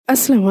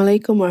Assalamu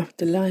alaikum wa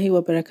rahmatullahi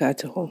wa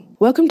barakatuh.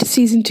 Welcome to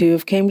Season 2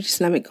 of Cambridge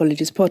Islamic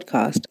College's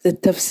podcast, the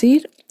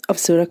Tafsir of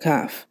Surah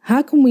Al-Kahf.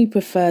 How can we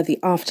prefer the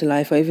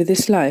afterlife over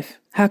this life?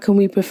 How can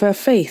we prefer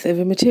faith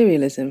over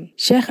materialism?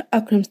 Sheikh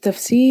Akram's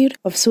Tafsir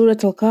of Surah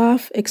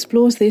Al-Kahf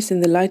explores this in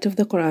the light of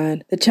the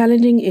Quran, the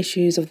challenging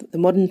issues of the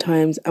modern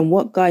times, and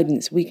what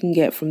guidance we can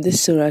get from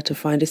this surah to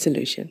find a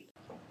solution.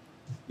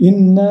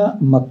 Inna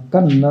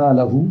makkanna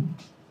lahu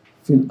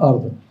fil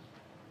ard.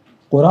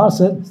 Quran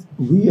says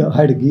we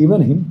had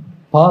given him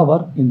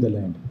power in the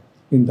land,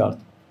 in the earth.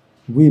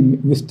 We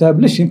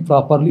established him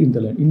properly in the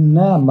land.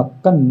 Inna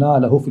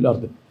makkanna lahu fil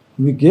ard.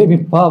 We gave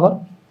him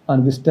power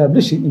and we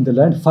established him in the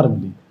land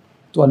firmly.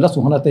 So Allah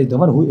subhanahu wa ta'ala is the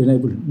one who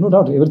enabled him. No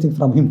doubt everything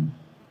from him.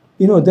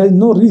 There is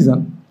no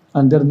reason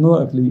and there is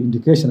no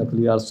indication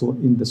also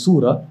in the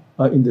surah,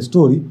 in the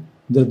story,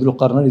 that Dhul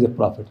Qarnayn is a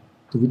prophet.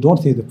 So we don't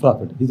say he's a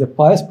prophet. He's a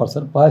pious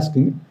person, pious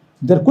king.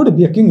 There could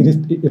be a king,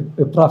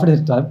 a prophet at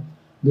his time,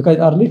 because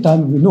early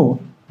time we know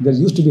there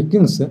used to be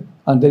kings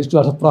and there used to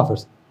be also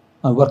prophets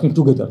and working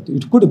together.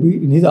 It could be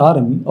in his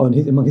army or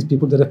among his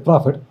people there is a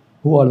prophet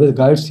who always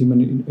guides him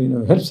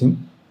and helps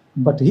him,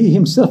 but he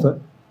himself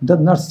does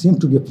not seem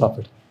to be a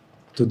prophet.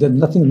 So there's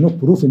nothing, no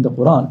proof in the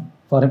Quran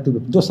for him to be.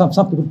 Though some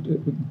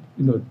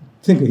people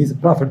think he's a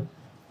prophet,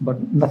 but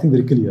nothing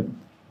very clear.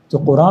 So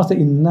Quran says,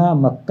 Inna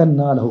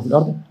makkanna lahu fil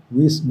ard.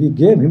 We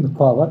gave him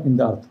power in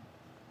the earth.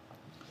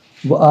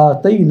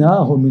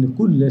 وَآتَيْنَاهُ مِنْ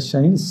كُلِّ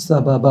شَيْءٍ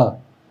سَبَبًا.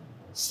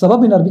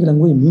 Sabab in Arabic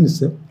language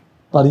means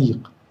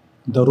tariq,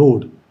 the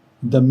road,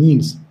 the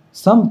means,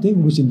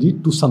 something which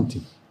lead to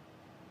something.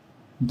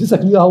 This is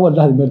actually how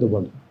Allah has made the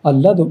world.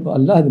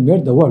 Allah has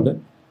made the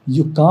world.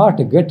 You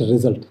can't get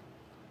result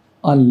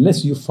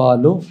unless you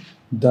follow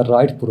the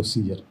right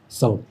procedure.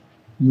 So,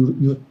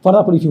 for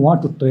example, if you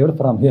want to travel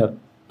from here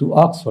to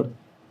Oxford,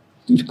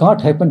 it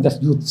can't happen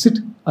that you sit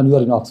and you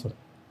are in Oxford.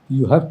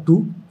 You have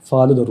to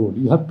follow the road.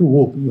 You have to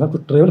walk. You have to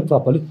travel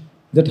properly.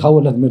 That's how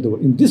Allah has made the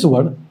world. In this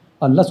world,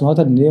 Allah subhanahu wa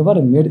ta'ala never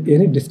made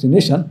any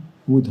destination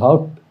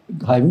without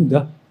having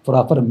the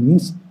proper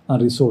means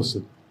and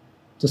resources.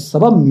 So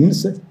sabab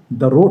means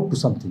the road to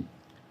something.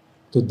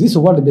 So this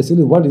word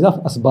basically the word is of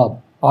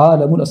asbab.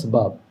 Alamul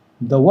asbab.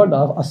 The word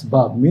of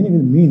asbab,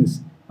 meaning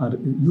means.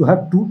 And you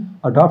have to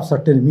adopt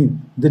certain means,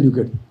 then you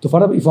get. So for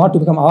example, if you want to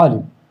become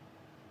alim,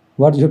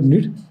 what you have to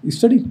need is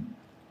study.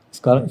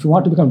 If you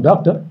want to become a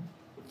doctor,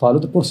 follow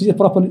the procedure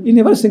properly. In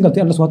every single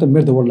thing, Allah subhanahu wa ta'ala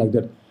made the world like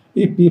that.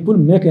 If people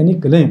make any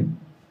claim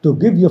to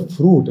give you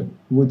fruit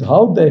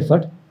without the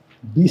effort,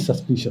 be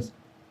suspicious.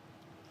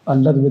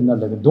 Allah will not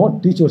like that.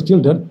 Don't teach your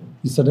children.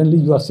 Suddenly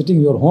you are sitting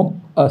in your home,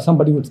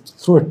 somebody will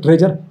throw a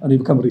treasure and you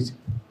become rich.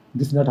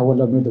 This is not how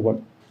Allah made the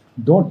world.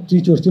 Don't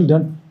teach your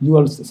children.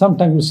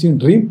 Sometimes you see in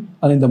dream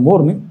and in the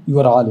morning you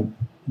are alim.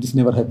 This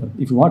never happened.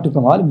 If you want to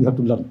become alim, you have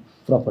to learn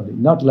properly.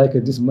 Not like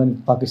this man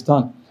in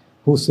Pakistan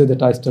who said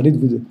that I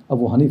studied with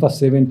Abu Hanifa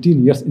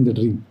 17 years in the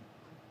dream.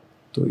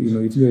 So,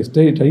 if you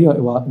study with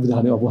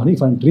Abu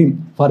Hanifa in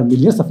dream for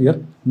millions of years,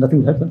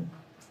 nothing will happen.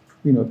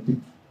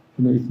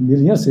 If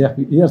millions of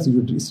years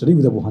you study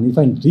with Abu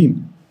Hanifa in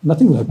dream,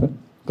 nothing will happen.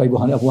 Abu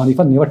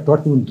Hanifa never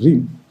taught you in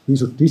dream. He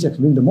should teach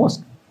actually in the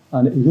mosque.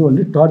 And he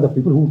only taught the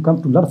people who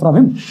come to learn from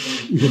him.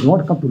 If you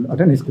don't come to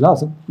attend his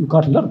class, you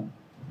can't learn.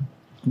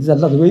 This is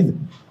Allah's way.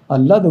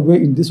 Allah's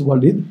way in this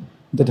world is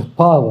that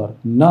power,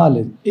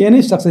 knowledge,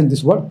 any success in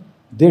this world,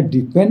 they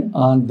depend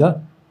on the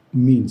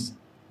means,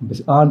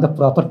 on the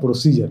proper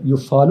procedure. You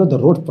follow the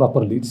road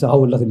properly. This is how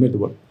Allah has made the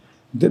world.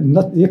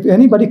 If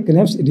anybody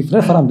claims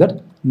different from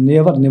that,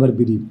 never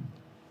believe.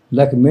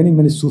 Like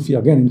many Sufi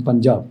again in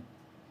Punjab,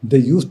 they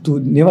used to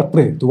never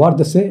pray. So what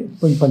they say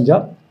in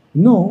Punjab?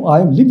 No,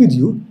 I live with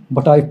you,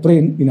 but I pray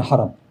in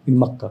Haram, in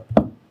Makkah.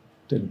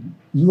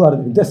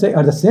 They say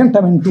at the same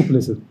time in two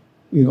places.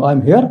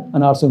 I'm here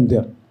and also I'm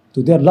there.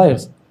 So they are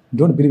liars.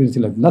 Don't believe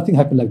anything like that. Nothing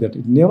happened like that.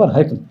 It never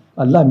happened.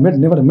 Allah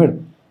never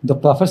made. The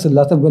Prophet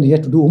ﷺ, when he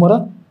had to do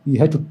Umrah, he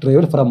had to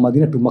travel from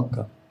Medina to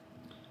Makkah.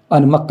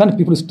 And Meccan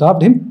people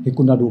stopped him. He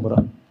could not do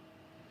Umrah.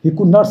 He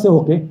could not say,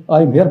 okay,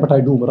 I am here, but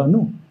I do Umrah.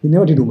 No, he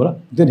never did Umrah.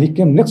 Then he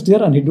came next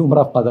year and he did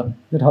Umrah of Qada.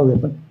 That's how it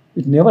happened.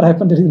 It never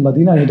happened that in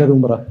Medina he did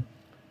Umrah.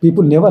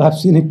 People never have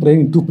seen him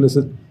praying in two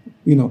places,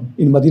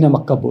 in Medina,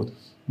 Makkah both.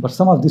 But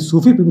some of these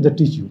Sufi people that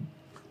teach you,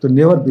 to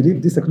never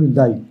believe this actually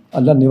lie.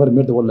 Allah never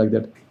made the world like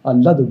that.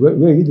 Allah, the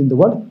way is in the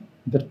world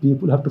that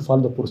people have to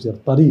follow the procedure,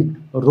 tariq,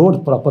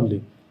 road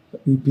properly.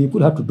 If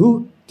people have to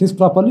do things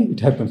properly, it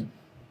happens.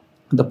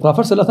 The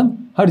Prophet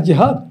ﷺ had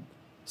jihad.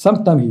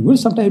 Sometimes he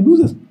wins, sometimes he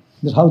loses.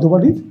 That's how the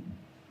world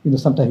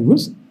is. Sometimes he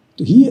wins.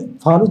 So he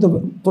follows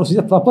the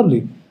procedure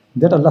properly.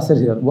 That Allah says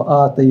here,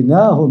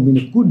 وَآتَيْنَاهُ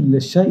مِنْ كُلِّ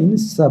شَيْءٍ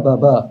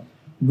سَبَبًا.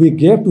 We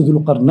gave to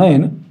Dhul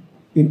Qarnayn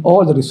in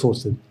all the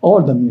resources,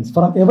 all the means.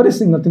 From every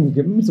single thing we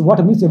gave.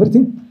 What means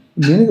everything?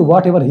 Meaning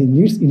whatever he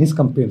needs in his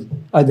campaigns.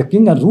 As the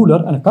king and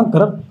ruler and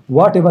conqueror,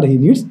 whatever he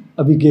needs,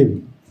 we gave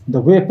him. The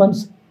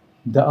weapons,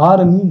 the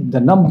army, the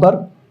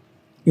number,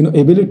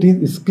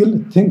 abilities,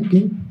 skill,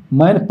 thinking,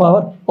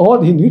 manpower,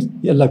 all he needs,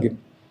 Allah gave.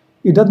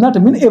 It does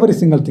not mean every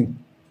single thing.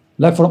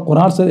 Like from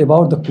Quran says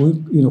about the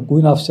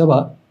queen of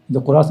Sheba, the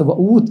Quran says,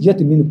 وَأُوتِيَتْ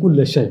مِنْ كُلِّ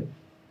شَيْءٍ.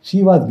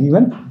 She was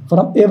given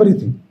from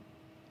everything.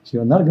 She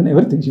was not given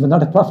everything. She was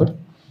not a prophet.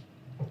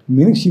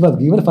 Meaning she was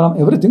given from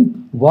everything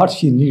what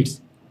she needs.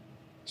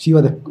 She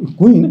was a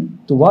queen,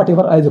 so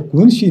whatever as a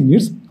queen she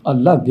needs,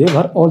 Allah gave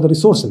her all the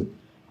resources.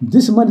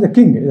 This man is a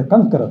king, a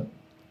conqueror.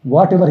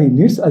 Whatever he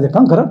needs as a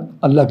conqueror,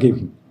 Allah gave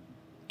him.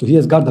 So he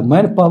has got the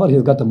mind power, he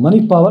has got the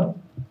money power,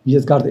 he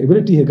has got the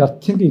ability, he has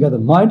got thinking, he has got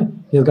the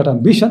mind, he has got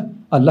ambition.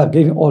 Allah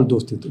gave him all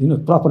those things.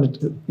 Properly,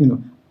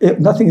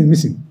 nothing is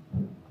missing.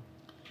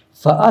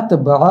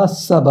 فَأَتْبَعَ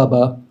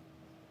سَبَبًا.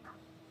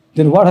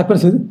 Then what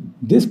happens is,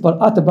 this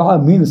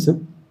أَتْبَعَ means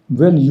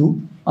when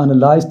you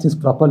analyze things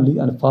properly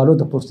and follow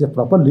the procedure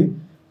properly,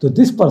 so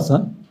this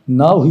person,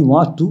 now he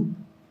wants to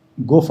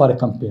go for a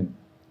campaign.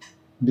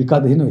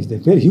 Because he's a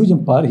very huge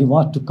empire, he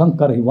wants to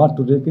conquer, he wants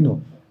to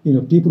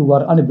people who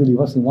are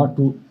unbelievers, he wants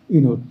to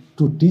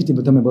teach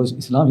them about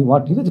Islam, he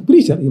was a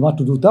preacher, he wants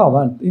to do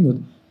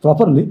da'wah,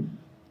 properly.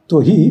 So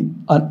he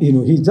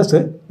just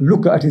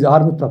look at his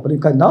army properly,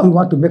 because now he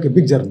wants to make a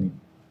big journey,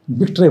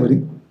 big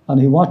traveling, and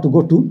he wants to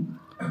go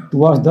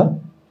towards the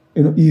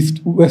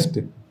east, west.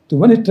 So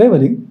when he's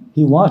traveling,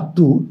 he wants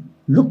to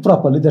look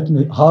properly that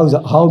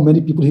how many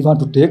people he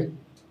wants to take,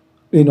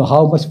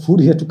 how much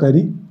food he has to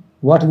carry,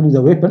 what will be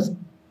the weapons.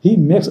 He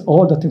makes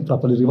all the things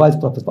properly, revise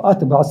properly.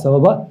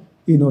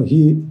 He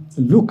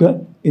look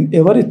in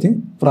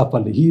everything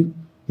properly.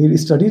 He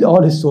studied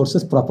all his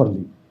sources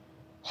properly.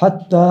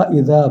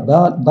 حتى إذا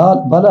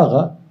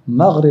بلغ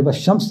مغرب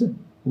الشمس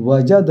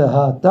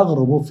وجدها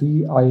تغرب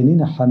في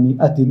عين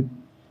حمئة.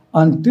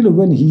 Until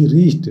when he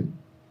reached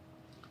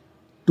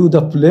to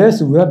the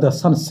place where the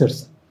sun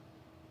sets.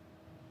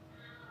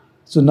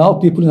 So now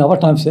people in our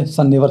time say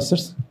sun never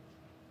sets.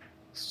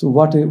 So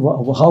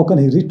how can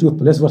he reach to a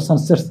place where sun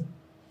sets?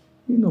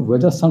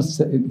 Whether sun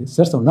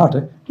sets or not.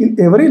 In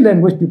every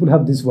language people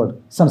have this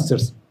word, sun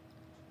sets.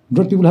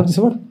 Don't people have this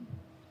word?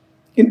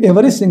 In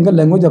every single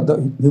language of the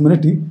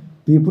humanity,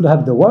 people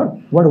have the word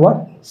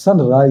what? Sun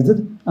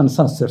rises and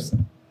sun sets.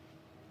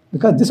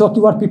 Because this is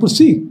what people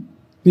see.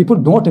 People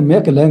don't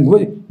make a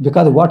language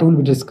because what will be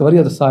the discovery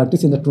of the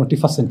scientists in the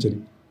 21st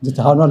century. This is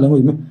how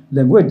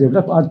language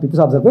developed on people's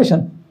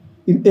observation.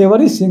 In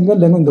every single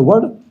language in the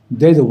world,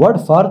 there is a word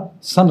for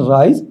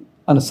sunrise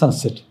and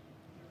sunset.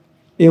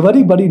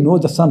 Everybody knows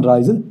the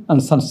sunrise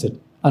and sunset,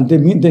 and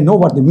they know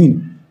what they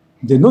mean.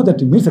 They know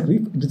that it means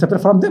disappear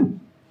from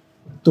them.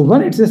 So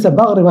when it says a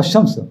Maghrib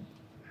al-Shams,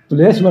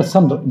 place where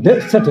sun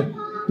set,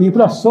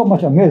 people are so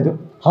much amazed.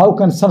 How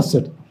can sun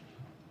set?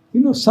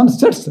 Sun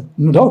sets,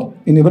 no doubt,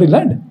 in every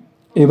land.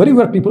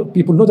 Everywhere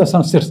people know the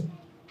sun sets.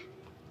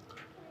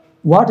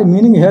 What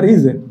meaning here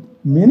is?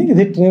 Meaning is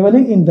he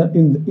traveling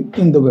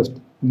in the west,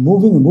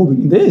 moving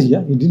in the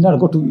Asia. He did not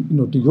go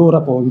to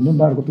Europe, or he did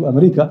not go to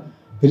America.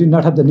 He did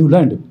not have the new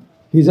land.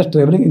 He is just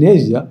traveling in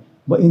Asia.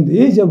 But in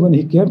Asia, when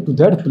he came to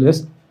that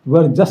place,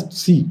 where just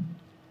sea,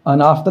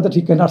 and after that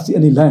he cannot see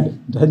any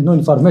land. There is no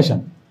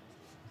information.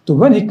 So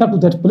when he comes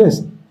to that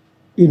place,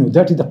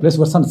 that is the place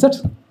where sun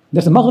sets.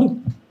 That's a Maghrib.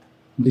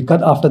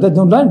 Because after that,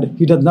 no land.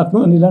 He does not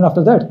know any land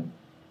after that.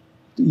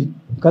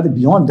 Because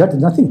beyond that is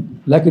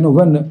nothing. Like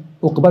when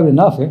Uqba ibn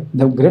Nafi,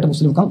 the great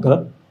Muslim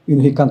conqueror,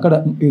 he conquered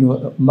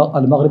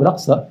Al-Maghrib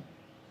al-Aqsa.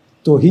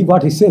 So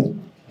what he said?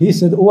 He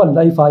said, "Oh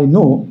Allah, if I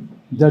know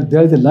that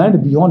there is a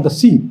land beyond the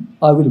sea,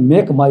 I will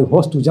make my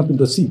horse to jump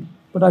into the sea.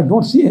 But I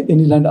don't see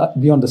any land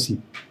beyond the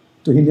sea."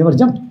 So he never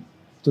jumped.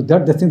 So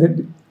that's the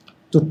thing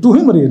so to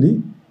him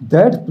really,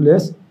 that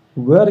place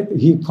where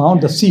he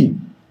found the sea,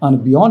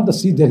 and beyond the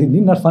sea there he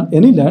did not find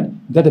any land,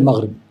 that is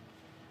Maghrib.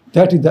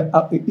 That is the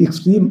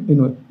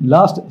extreme,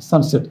 last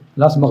sunset,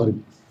 last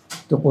Maghrib.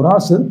 The Quran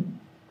says,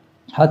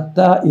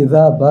 "Hatta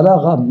idha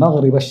balagha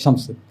Maghrib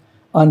al-Shams."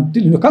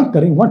 Until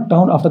conquering one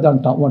town after the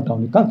one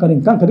town,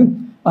 conquering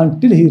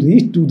until he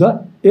reached to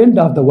the end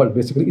of the world,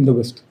 basically in the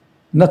west.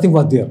 Nothing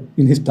was there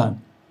in his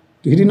time.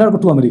 So he did not go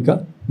to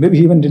America. Maybe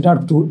he even did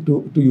not go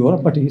to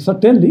Europe, but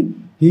certainly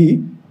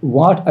he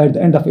was at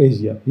the end of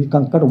Asia. He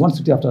conquered one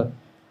city after.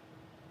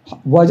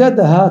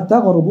 وَجَدَهَا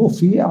تَغْرُبُ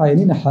فِي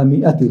عَيْنٍ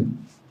حَمِئَةٍ.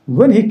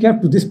 When he came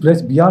to this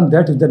place, beyond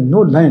that is there no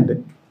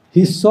land.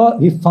 He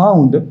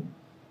found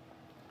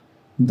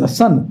the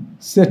sun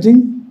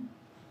setting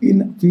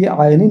in fi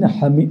aynin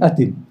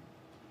hami'atin.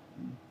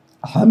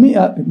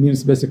 Hami'a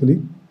means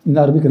basically in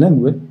Arabic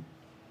language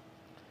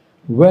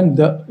when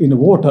the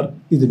water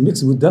is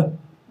mixed with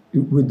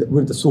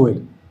the soil,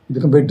 it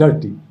becomes very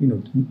dirty,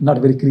 not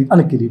very clean,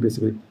 unclean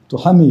basically. So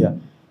hamiya.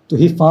 So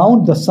he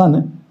found the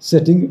sun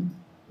setting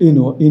in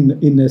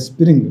a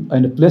spring,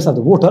 in a place of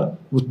the water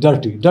with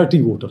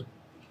dirty water.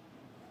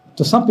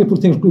 So some people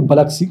think it could be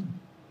Black Sea,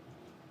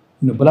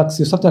 Black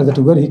Sea, something like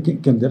that, where he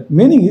came there.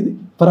 Meaning is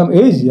from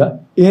Asia,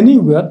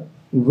 anywhere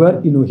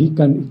where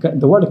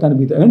the world can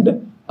be the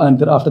end, and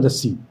thereafter the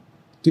sea.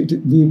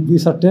 We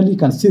certainly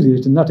can see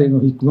it. Not he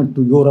went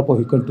to Europe or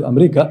he went to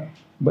America,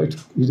 but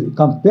his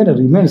companion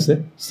remains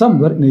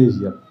somewhere in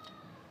Asia.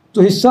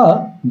 So he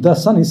saw the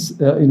sun is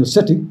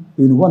setting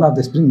in one of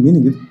the spring,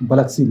 meaning it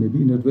Black Sea maybe,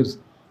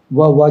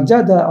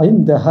 وَوَجَدَ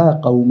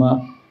عِنْدَهَا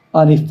قَوْمًا,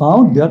 and he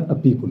found there a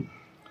people.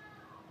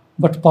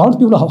 But found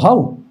people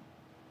how?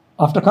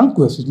 After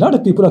conquest. It's not a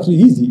people actually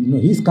easy.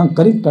 He's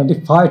conquering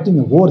country, fighting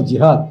a war,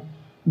 jihad.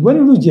 When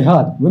you do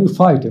jihad, when you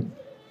fight,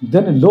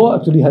 then law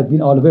actually has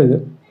been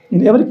always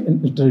in every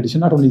tradition,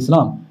 not only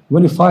Islam.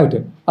 When you fight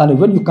and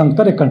when you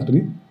conquer a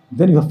country,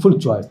 then you have full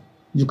choice.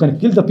 You can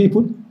kill the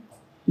people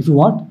if you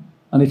want,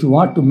 and if you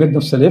want to make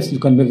them slaves, you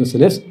can make them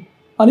slaves.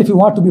 And if you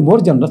want to be more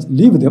generous,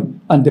 leave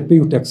them and they pay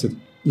you taxes.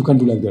 You can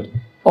do like that.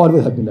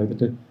 Always have been like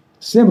that.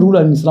 Same rule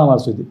in Islam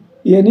also.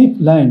 Any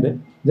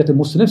land that the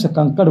Muslims have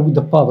conquered with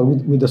the power,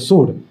 with the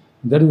sword,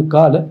 that we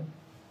call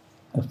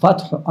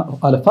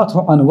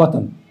al-fathu an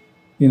watan,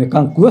 in a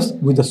conquest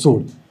with the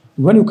sword.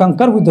 When you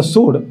conquer with the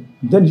sword,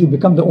 then you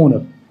become the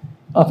owner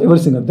of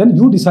everything. Then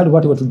you decide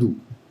what you want to do.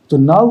 So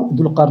now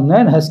Dhul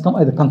Qarnayn has come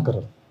as a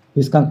conqueror.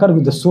 He's conquered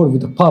with the sword,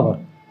 with the power.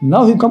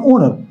 Now he become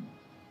owner.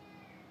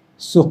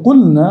 So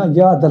قلنا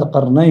يا ذا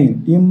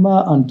القرنين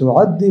إما أن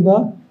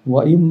تعذب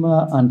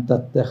وإما أن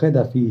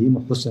تتخذ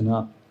فيهم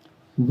حسنا.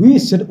 We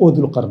said, O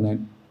Dhul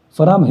Qarnayn.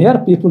 From here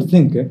people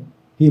think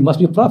he must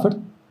be a prophet.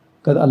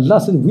 Because Allah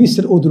said, we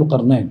said, O Dhul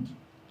Qarnayn.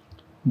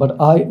 But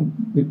I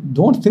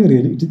don't think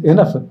really it is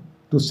enough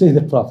to say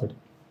the prophet.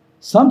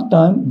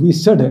 Sometimes we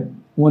said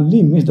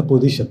only means the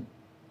position.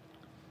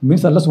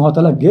 Means Allah subhanahu wa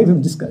ta'ala gave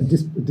him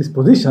this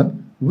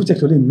position, which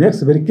actually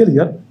makes very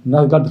clear.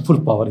 Now he got the full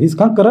power. He's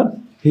conqueror.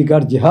 He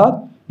got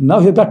jihad. Now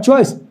he got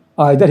choice.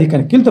 Either he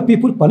can kill the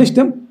people, punish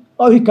them,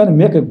 or he can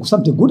make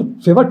something good,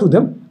 favor to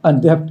them,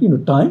 and they have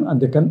time and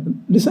they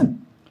can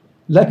listen.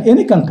 Like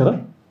any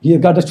conqueror, he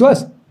got a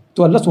choice.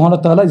 So Allah subhanahu wa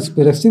ta'ala is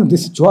expressing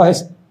this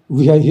choice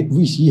which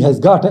he has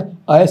got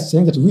as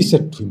saying that we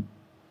said to him.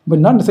 But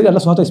not necessarily Allah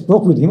subhanahu wa ta'ala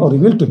spoke with him or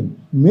revealed to him.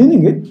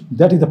 Meaning it,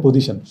 that is the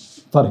position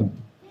for him.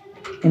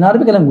 In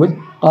Arabic language,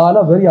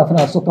 qala very often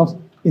also comes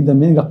in the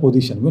meaning of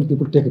position, when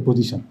people take a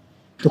position.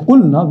 So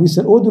qulna, we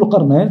said, O Dhul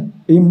Qarnayn,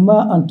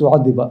 imma an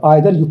tu'adhiba,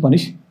 either you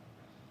punish.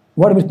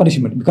 What is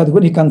punishment? Because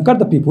when he conquered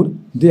the people,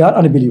 they are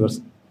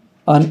unbelievers.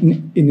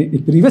 And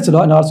in previous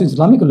law and also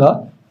Islamic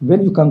law,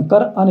 when you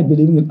conquer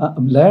unbelieving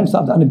lands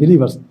of the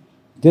unbelievers,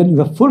 then you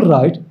have full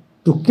right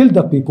to kill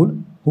the people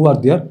who are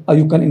there, or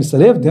you can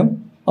enslave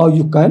them, or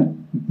you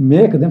can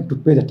make them to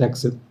pay the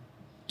taxes.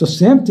 So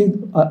same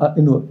thing,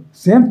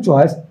 same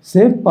choice,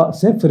 same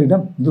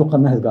freedom Dhul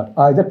Qarnayn has got.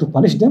 Either to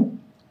punish them,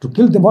 to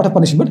kill them, what a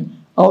punishment,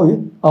 or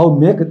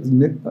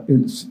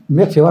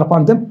make favor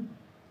upon them.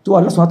 To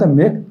Allah subhanahu wa ta'ala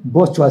make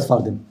both choice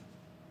for them.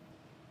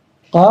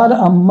 قال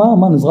أما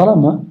من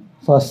ظلم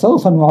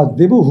فسوف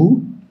نعذبه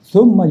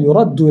ثم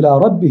يرد إلى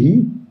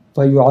ربه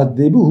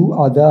فيعذبه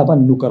عذابا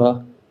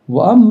نكرا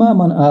وأما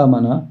من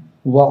آمن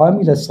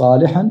وعمل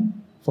صالحا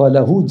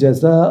فله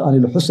جزاء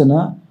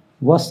الحسنى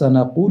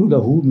وسنقول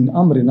له من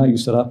أمرنا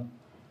يسرا.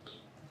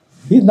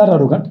 He is not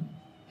arrogant.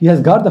 He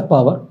has got the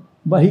power,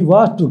 but he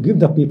wants to give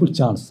the people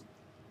chance.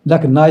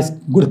 Like a nice,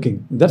 good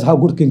king. That's how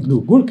good kings do.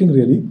 Good king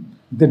really,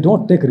 they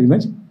don't take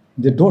revenge.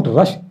 They don't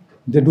rush.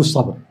 They do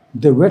sabr.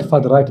 They wait for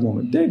the right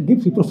moment. They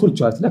give people full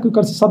choice. Like you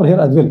can see sabr here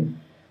as well.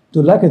 So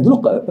like Allah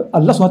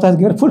subhanahu wa ta'ala has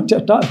given full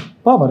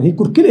power. He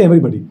could kill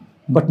everybody.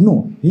 But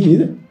no, he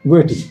is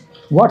waiting.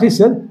 What he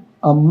said,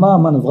 أَمَّا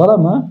مَنْ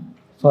ظَلَمَ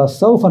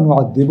فَسَوْفَ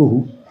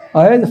نُعَذِّبُهُ.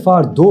 As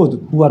for those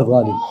who are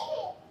zalim.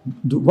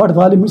 What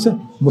zalim means?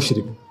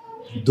 Mushrik.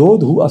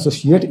 Those who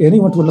associate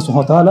anyone to Allah subhanahu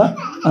wa ta'ala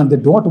and they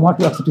don't want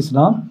to accept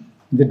Islam,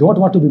 they don't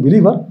want to be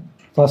believer,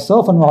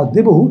 فَسَوْفَ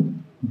نُعَذِّبُهُ,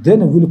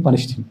 then we will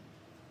punish him.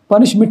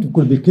 Punishment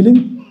could be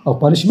killing, or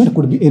punishment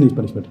could be any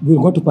punishment. We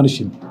are going to punish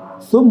him.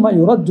 ثُمَّ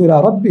يُرَدُّ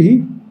إِلَىٰ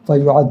رَبِّهِ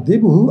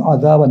فَيُعَذِّبُهُ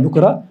عَذَابًا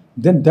نُكْرًا.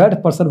 Then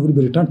that person will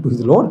be returned to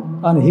his Lord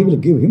and he will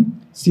give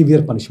him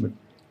severe punishment,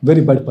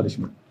 very bad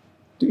punishment.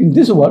 So in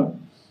this world,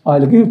 I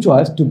will give him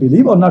choice to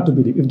believe or not to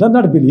believe. If does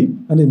not believe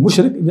and is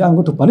mushrik, I am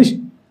going to punish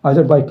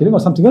either by killing or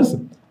something else.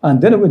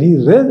 And then when he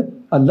is raised,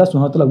 Allah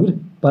subhanahu wa ta'ala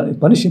will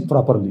punish him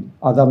properly.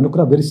 Adhab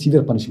nukra, very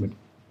severe punishment.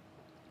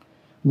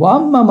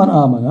 وَأَمَّا مَنْ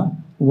آمَنَ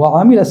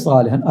وَعَمِلَ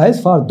صَالِحًا.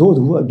 As for those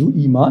who do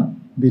iman,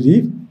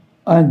 believe,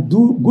 and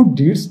do good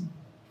deeds,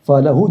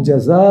 فَلَهُ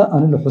جَزَاءً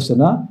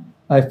الْحُسْنَى.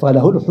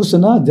 فَلَهُ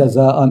الْحُسْنَى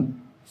جَزَاءً.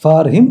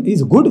 For him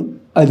is good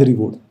as a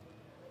reward.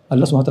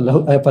 Allah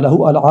subhanahu wa ta'ala, فَلَهُ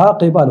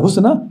الْعَاقِبَ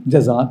الْحُسْنَى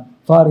جَزَاءً.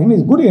 For him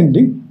is good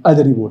ending as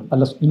a reward.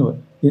 Allah, Allah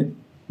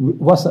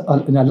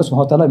subhanahu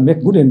wa ta'ala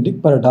make good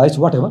ending, paradise,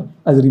 whatever,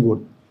 as a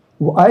reward.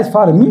 As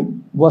for me,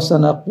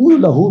 وَسَنَقُولُ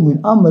لَهُ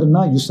مِنْ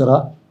أَمْرِنَا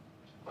يُسْرًا.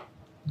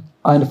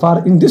 And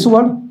for in this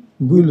world,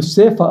 we will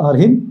say for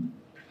him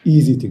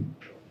easy thing.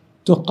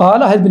 So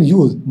qala has been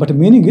used, but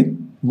meaning it,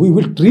 we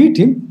will treat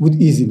him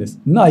with easiness,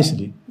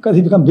 nicely, because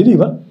he become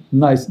believer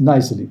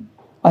nicely.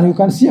 And you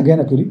can see again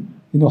actually,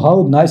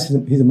 how nice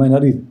his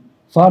manner is.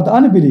 For the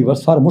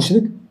unbelievers, for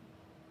mushrik,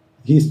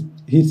 he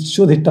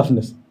shows his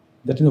toughness.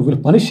 That will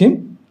punish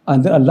him,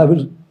 and then Allah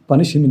will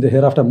punish him in the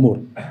hereafter more.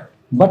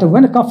 But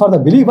when it comes for the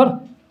believer,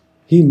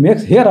 he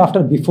makes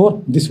hereafter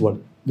before this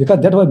world.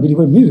 Because that's what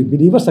believer means.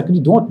 Believers actually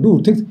don't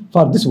do things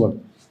for this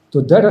world.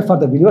 So that is for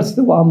the believers.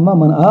 وَأَمَّا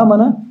مَنْ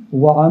آمَنَ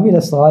وَعَمِلَ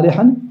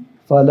صَالِحًا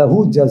فَلَهُ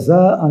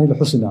جَزَاءً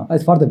الْحُسْنَى.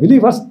 As for the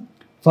believers,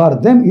 for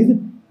them is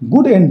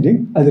good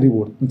ending as a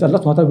reward. Allah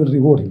subhanahu wa ta'ala will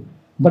reward him.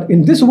 But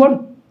in this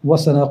world,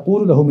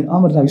 وَسَنَقُولُ لَهُ مِنْ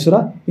أَمْرِنَا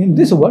يُسْرًا. In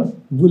this world,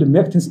 we will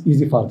make things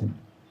easy for them.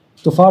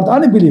 So for the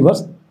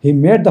unbelievers, he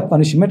made the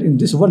punishment in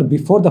this world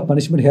before the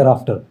punishment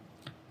hereafter.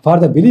 For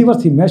the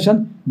believers, he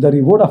mentioned the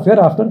reward of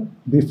hereafter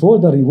before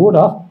the reward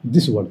of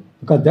this world,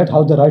 because that's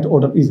how the right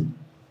order is,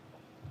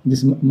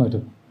 this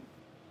matter.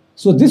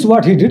 So this is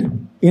what he did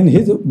in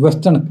his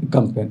western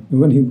campaign.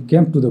 When he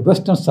came to the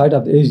western side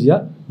of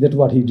Asia, that's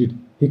what he did.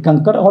 He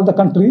conquered all the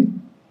countries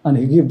and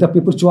he gave the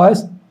people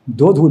choice.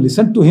 Those who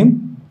listened to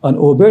him and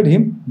obeyed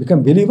him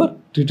became believer,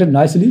 treated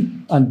nicely,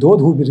 and those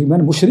who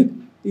remain mushrik,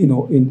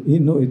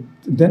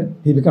 then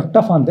he became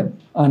tough on them.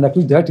 And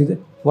actually that is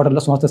what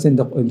Allah subhanahu wa ta'ala says in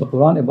the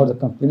Quran about the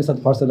companions of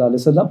the Prophet sallallahu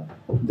alaihi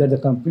wasallam, that the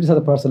companions of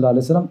the Prophet sallallahu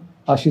alaihi wasallam,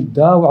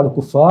 ashidda'u al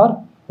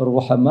kuffar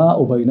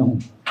ruhama'u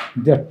bainahum.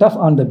 They are tough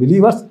on the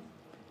believers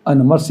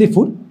and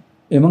merciful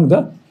among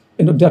the,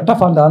 they are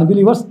tough on the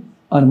unbelievers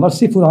and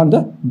merciful on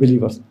the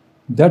believers.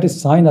 That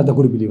is sign of the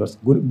good believers.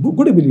 Good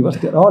believers,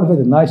 they are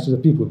always nice to the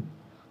people.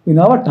 In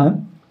our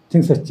time,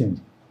 things have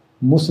changed.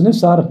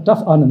 Muslims are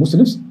tough on the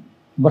Muslims,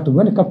 but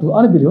when it comes to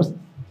unbelievers,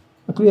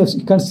 actually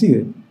you can see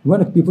it.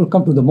 When people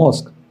come to the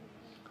mosque,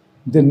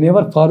 they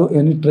never follow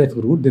any traffic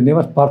rule, they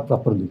never park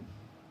properly.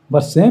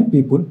 But same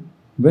people,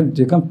 when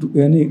they come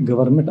to any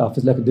government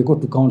office, like they go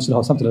to council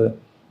or something like that,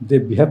 they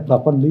behave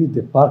properly,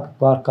 they park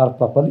car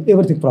properly,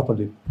 everything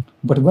properly.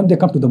 But when they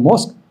come to the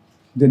mosque,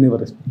 they never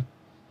respect.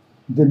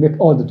 They make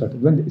all the dirt.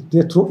 When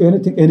they throw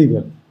anything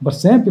anywhere. But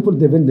same people,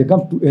 when they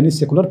come to any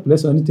secular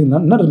place or anything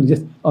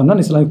non-religious or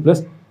non-Islamic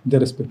place, they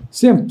respect.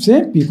 Same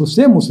people,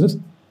 same Muslims,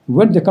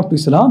 when they come to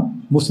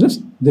Islam, Muslims,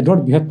 they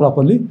don't behave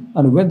properly,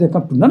 and when they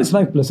come to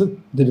non-Islamic places,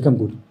 they become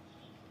good.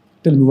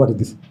 Tell me what is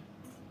this?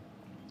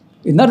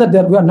 It's not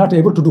that we are not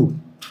able to do.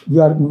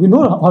 We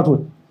know how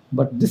to,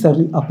 but this is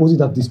the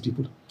opposite of these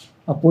people.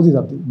 Opposite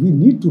of this. We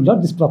need to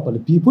learn this properly.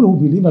 People who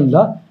believe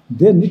Allah,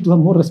 they need to have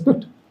more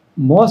respect.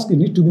 Mosque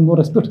need to be more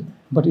respect.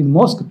 But in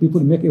mosque,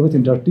 people make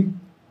everything dirty,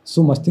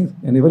 so much things,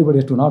 and everybody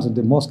has to announce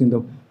the mosque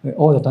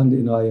all the time.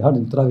 I heard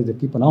in Tarawih they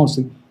keep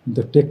announcing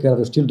they take care of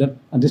their children,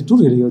 and this too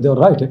really they are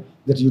right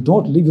that you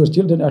don't leave your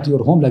children at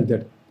your home like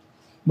that.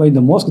 But in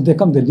the mosque they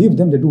come, they leave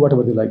them, they do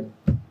whatever they like.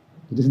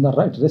 This is not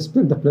right.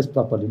 Respect the place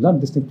properly. Learn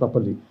this thing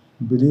properly.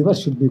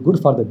 Believers should be good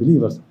for the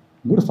believers,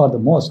 good for the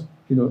mosque.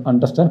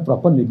 Understand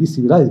properly, be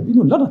civilized.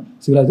 Learn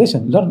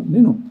civilization.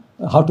 Learn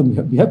how to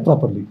behave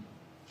properly.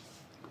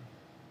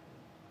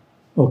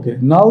 Okay,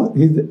 now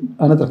he's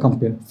another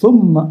campaign.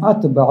 ثُمَّ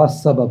أَتْبَعَ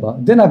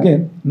السَّبَبَ. Then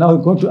again, now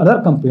he's going to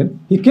another campaign.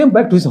 He came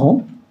back to his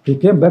home. He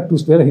came back to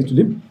where he used to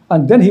live.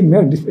 And then he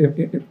made this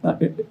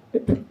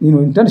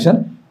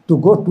intention to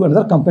go to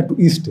another campaign to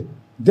east.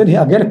 Then he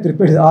again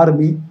prepared his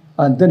army.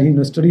 And then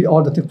he studied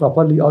all the things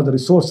properly, all the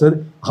resources,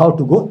 how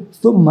to go.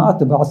 ثُمَّ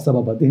أَتْبَعَ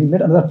السَّبَبَ. Then he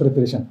made another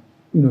preparation.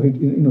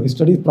 He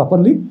studied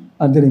properly.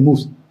 And then he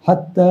moves.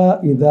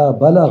 حَتَّى إِذَا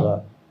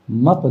بَلَغَ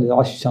مَطْلِعَ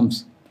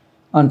الشَّمْسِ.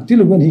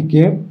 Until when he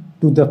came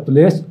to the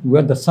place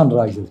where the sun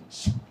rises.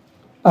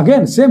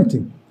 Again, same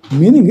thing.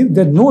 Meaning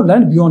there's no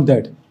land beyond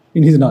that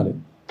in his knowledge.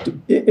 To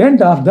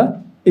end of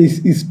the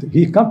east.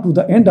 He come to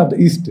the end of the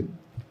east.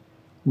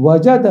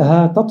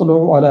 وَجَدَهَا تَطْلُعُ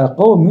عَلَى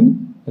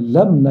قَوْمٍ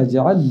لَمْ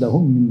نَجْعَلْ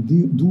لَهُمْ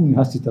مِنْ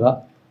دُونِهَا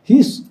سِتْرًا.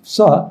 He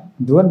saw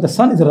when the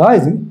sun is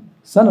rising,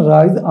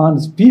 sunrise on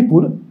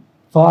people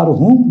for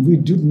whom we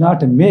did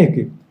not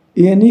make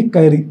any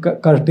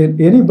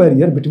curtain, any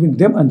barrier between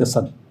them and the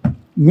sun.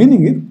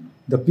 Meaning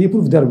the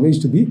people, they are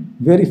used to be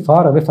very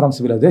far away from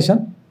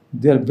civilization.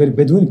 They are very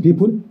Bedouin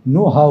people,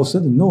 no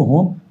houses, no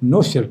home,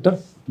 no shelter.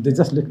 They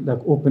just like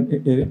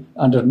open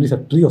underneath a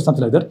tree or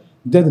something like that.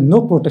 There is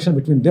no protection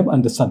between them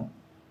and the sun.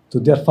 So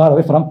they are far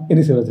away from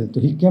any civilization. So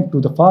he came to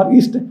the far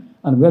east,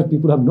 and where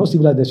people have no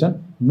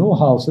civilization, no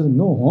houses,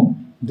 no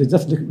home, they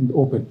just live in the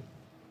open.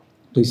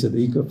 So he said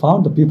he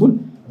found the people,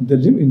 they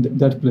live in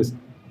that place.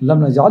 لَمْ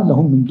نَجْعَلْ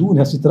لَهُمْ مِنْ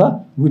دُونِهَا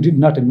سِتْرًا. We did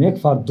not make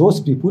for those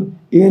people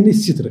any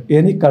sitra,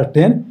 any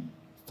curtain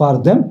for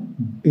them,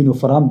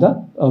 from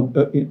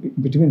the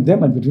between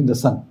them and between the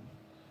sun.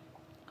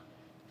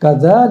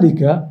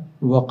 كَذَلِكَ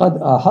وَقَدْ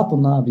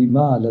أَحَطْنَا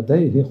بِمَا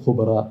لَدَيْهِ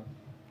خُبْرًا.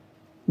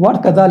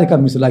 What كَذَلِكَ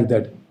means like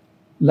that?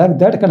 Like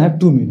that can have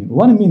two meanings.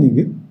 One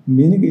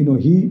meaning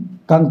he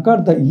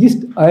conquered the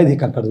east as he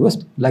conquered the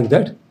west, like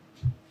that.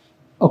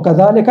 Or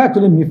كَذَلِكَ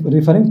actually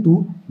referring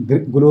to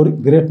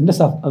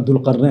greatness of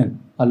Dhul Qarnayn.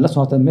 Allah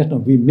subhanahu wa ta'ala,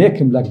 we make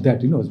him like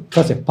that,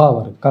 such a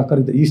power,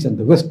 conquering the east and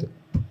the west.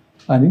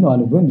 And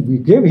and when we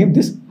gave him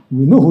this,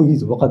 we know who he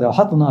is. وَقَدْ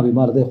أَحَطْنَا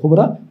بِمَا لَدَيْهِ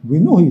خُبْرًا. We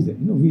know he is.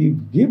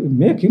 We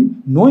make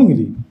him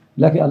knowingly.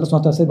 Like Allah subhanahu wa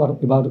ta'ala said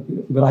about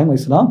Ibrahim alayhi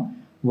salam,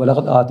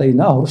 وَلَقَدْ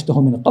آتَيْنَاهُ رُشْدَهُ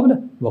مِنْ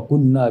قَبْلِ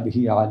وَكُنَّا بِهِ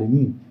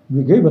عَالِمِينَ.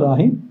 We gave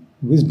Ibrahim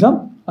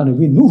wisdom, and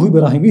we knew who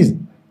Ibrahim is.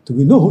 So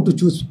we know who to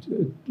choose.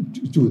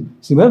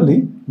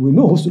 Similarly, we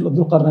know who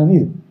Dhul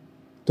Qarnayn is.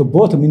 So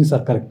both meanings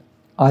are correct.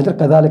 Either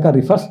كَذَلِكَ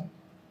refers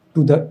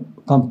to the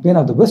campaign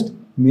of the west,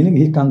 meaning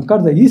he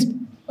conquered the east,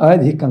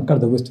 as he conquered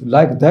the west.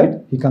 Like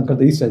that, he conquered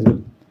the east as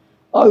well.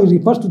 Or he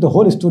refers to the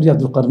whole story of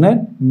Dhul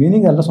Qarnayn,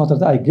 meaning Allah subhanahu wa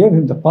ta'ala, I gave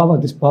him the power,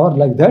 this power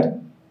like that.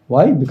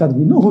 Why? Because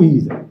we know who he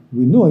is.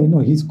 We know,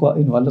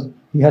 Allah,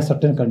 he has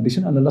certain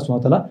condition, and Allah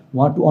subhanahu wa ta'ala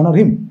want to honor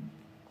him.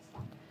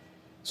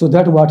 So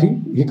that what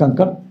he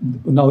conquered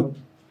now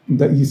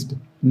the east.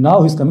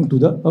 Now he's coming to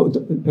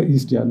the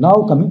east. Yeah.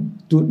 Now coming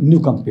to new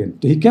campaign.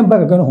 So he came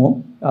back again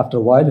home after a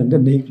while, and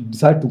then he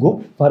decided to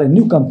go for a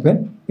new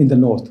campaign in the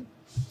north.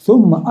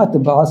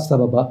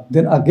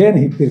 Then again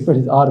he prepared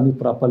his army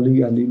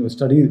properly and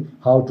studied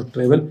how to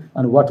travel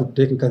and what to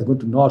take, because going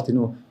to north,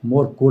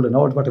 more cold and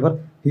all whatever.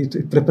 He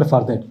prepared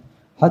for that.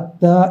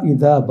 حتى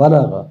إذا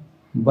بلغ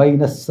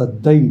بين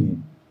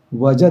السدين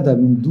وجد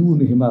من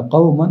دونهما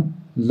قوما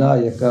لا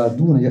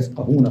يكادون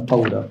يفقهون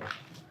قولا.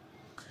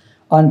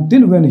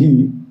 Until when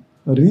he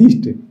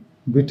reached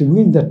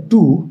between the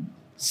two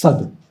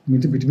sad,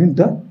 between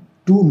the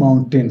two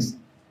mountains.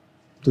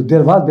 So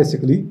there was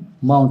basically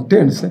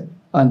mountains,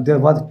 and there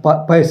was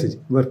passage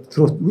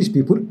through which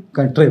people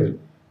can travel.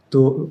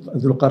 So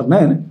Dhul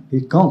Qarnayn,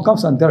 he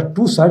comes, and there are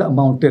two sides of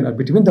mountain, and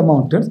between the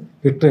mountains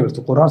he travels.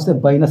 So Quran says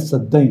Baina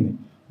Saddain,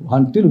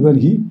 until when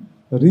he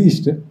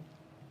reached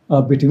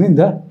between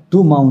the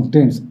two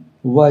mountains.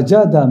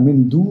 Wajada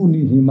min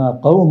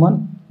dunihima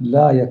qawman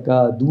la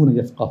yakaduna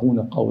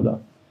yafqahuna qawla.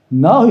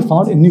 Now he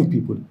found a new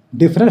people,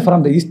 different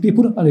from the east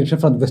people and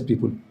different from the west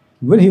people.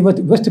 When he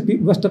was west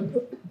people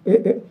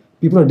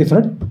are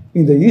different,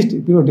 in the east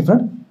people are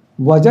different.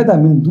 Wajada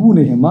min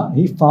dunihima,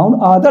 he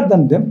found other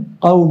than them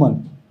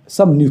qawman,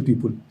 some new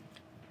people.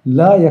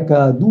 La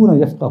yakaduna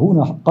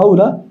yafqahuna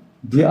qawla,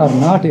 they are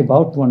not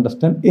about to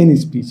understand any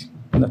speech,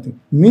 nothing.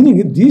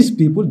 Meaning these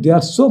people, they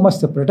are so much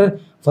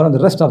separated from the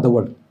rest of the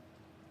world.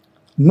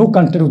 No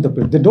contact with the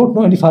people. They don't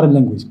know any foreign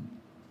language.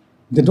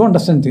 They don't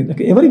understand things.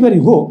 Like everywhere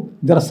you go,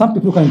 there are some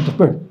people who can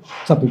interpret.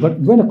 Some people. But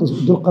when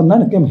Dhul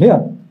Qarnayn came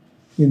here,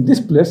 in this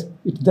place,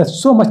 they're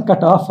so much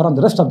cut off from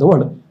the rest of the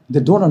world, they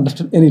don't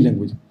understand any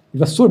language. It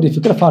was so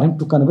difficult for him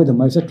to convey the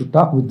message, to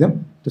talk with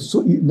them. It's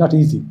so not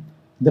easy.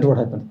 That's what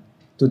happened.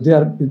 So they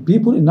are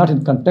people not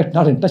in contact,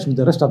 not in touch with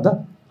the rest of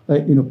the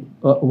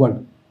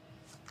world.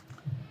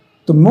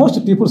 So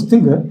most people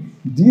think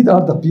these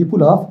are the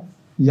people of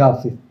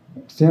Yafith,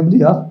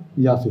 family of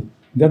Yafith.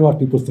 That's what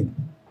people think.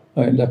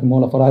 Like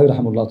Mawla Farahi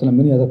rahimahullah,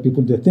 many other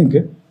people, they think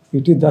it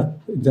is that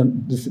the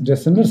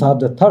descendants of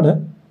the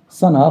third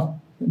son of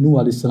Nuh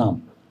alayhi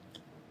salam.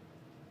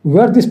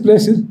 Where this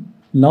place is,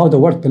 now the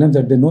world claims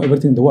that they know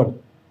everything in the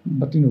world.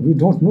 But we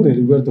don't know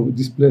really where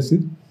this place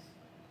is.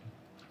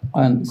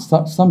 And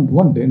some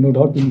one day, no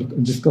doubt, we will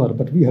discover,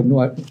 but we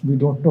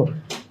don't know.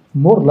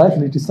 More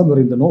likely it is somewhere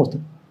in the north.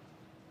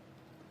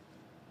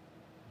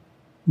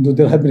 Though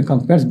there have been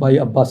campaigns by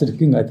Abbasid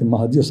king, I think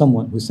Mahdi or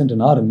someone, who sent an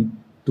army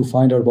to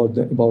find out about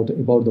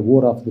the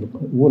war of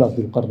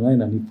Dhul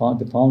Qarnayn, and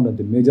they found and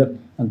they measured,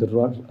 and they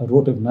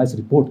wrote a nice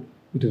report.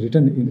 It is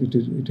written, it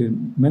is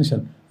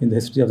mentioned in the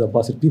history of the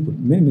Abbasid people,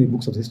 many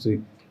books of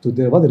history. So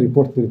there was a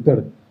report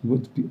prepared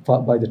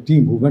by the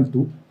team who went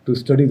to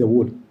study the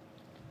war.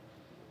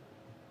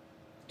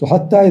 So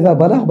حتى إذا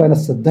بلغ بين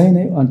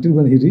السدين, until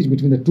when he reached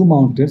between the two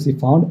mountains, he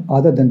found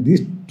other than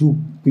these two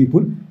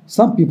people,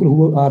 some people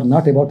who are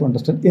not able to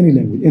understand any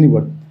language, any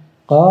word.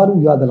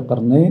 قالوا يا ذا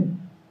القرنين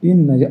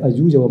إن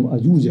يأجوج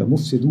ومأجوج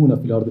مفسدون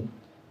في الأرض.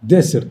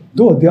 They said,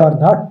 though they are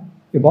not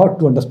about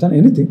to understand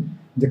anything,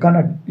 they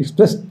cannot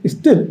express,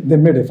 still they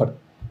made effort.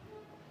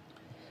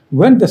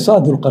 When they saw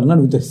Dhul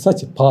Qarnayn with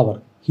such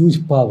power,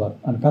 huge power,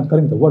 and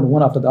conquering the world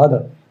one after the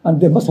other, and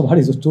they must have heard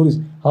his stories,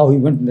 how he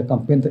went in the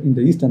campaign in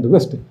the east and the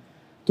west.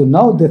 So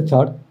now they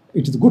thought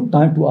it is a good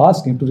time to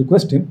ask him, to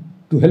request him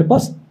to help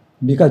us,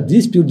 because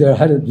these people, they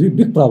had a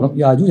big problem,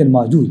 Ya'juj and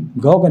Ma'juj,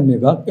 Gog and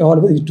Magog,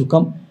 always used to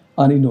come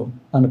and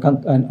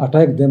and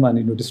attack them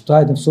and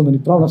destroy them, so many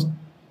problems.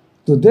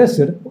 So they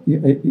said,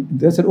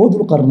 O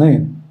Dhul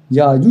Qarnayn,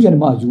 Ya'juj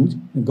and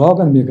Ma'juj,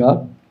 Gog and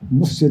Magog,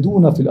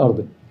 mufsiduna fil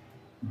ard.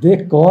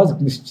 They cause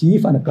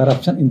mischief and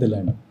corruption in the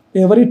land.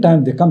 Every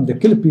time they come, they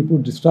kill people,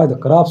 destroy the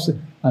crops,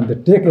 and they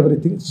take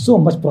everything. So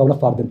much problem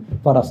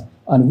for us,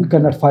 and we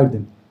cannot fight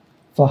them.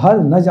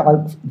 فهل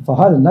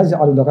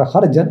نجعل لك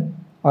خرجا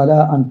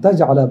على أن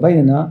تجعل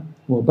بيننا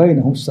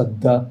وبينهم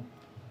سدا.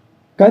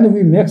 Can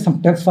we make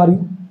some tax for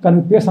you? Can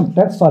we pay some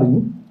tax for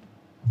you?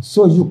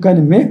 So you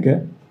can make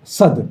a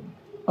sad,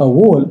 a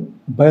wall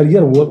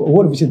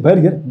which is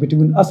barrier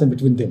between us and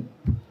between them.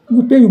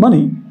 We pay you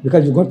money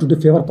because you're going to do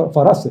favor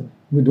for us.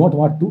 We don't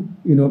want to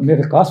make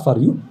a cost for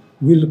you.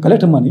 We'll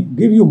collect money,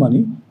 give you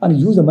money, and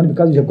use the money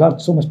because you have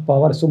got so much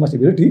power, so much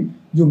ability.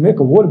 You make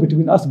a wall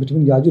between us,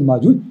 between Ya'juj and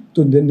Ma'juj,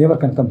 so they never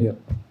can come here.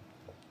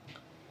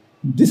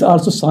 This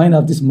also sign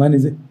of this man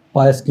is a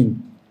pious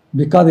king.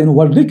 Because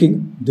worldly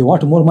king, they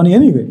want more money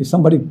anyway. If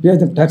somebody pays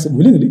them tax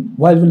willingly,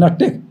 why will not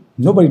take?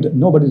 Nobody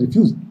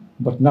refuse.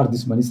 But not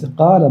this man. He said,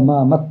 قَالَ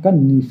مَا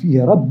مَكَّنِّي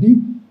فِيهِ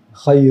رَبِّي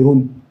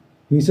خَيْرٌ.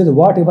 He said,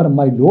 whatever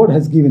my Lord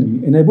has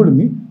given me, enabled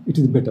me, it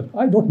is better.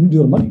 I don't need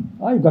your money.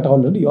 I got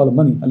already all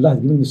money. Allah has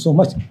given me so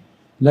much.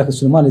 Like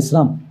Sulaiman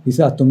Islam, he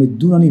said,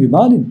 أَتُمِدُّونَنِي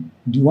بِمَالٍ.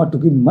 Do you want to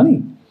give me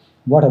money?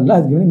 What Allah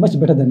has given me much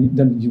better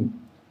than you.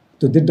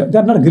 So they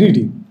are not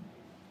greedy.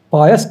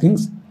 Pious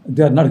kings,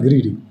 they are not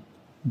greedy.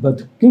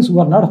 But kings who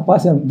are not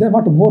pious, they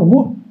want more and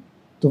more.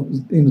 So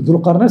in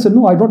Dhul Qarnayn said,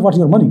 no, I don't want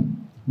your money.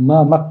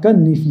 Ma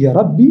makkanni fi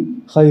rabbi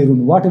khayrun.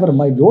 Whatever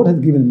my Lord has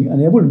given me,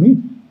 enabled me,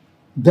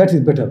 that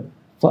is better.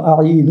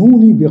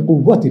 فَأَعِينُونِي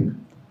بِقُوَّةٍ.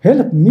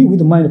 Help me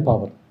with my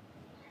power.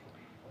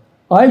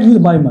 I'll use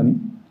my money.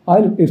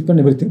 I'll spend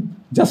everything.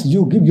 Just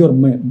you give your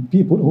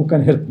people who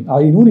can help me.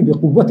 أَعِينُونِي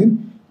بِقُوَّةٍ.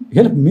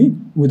 Help me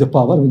with the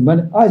power, with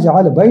money.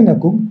 أَجْعَلَ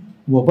بَيْنَكُمْ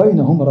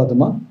وَبَيْنَهُمْ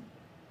رَدْمًا.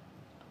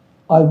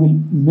 I will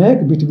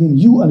make between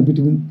you and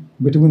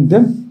between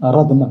them a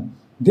radma.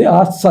 They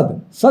are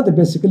sad. Sad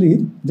basically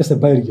is just a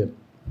barrier.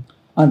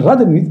 And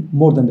radam is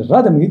more than that.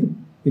 Radam is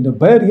in a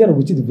barrier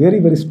which is very,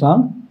 very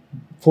strong,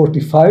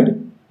 fortified.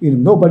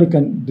 Nobody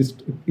can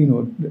destroy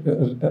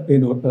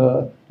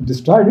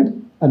it,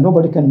 and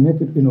nobody can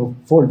make it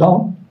fall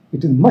down.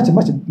 It is much,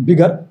 much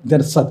bigger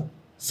than sad.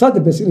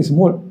 Sad basically is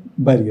small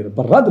barrier,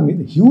 but radam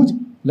is huge,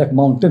 like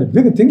mountain,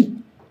 big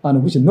thing,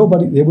 and which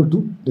nobody is able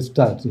to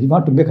destroy. So he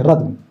want to make a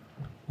radam,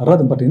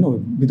 but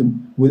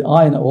with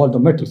iron, all the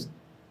metals.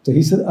 So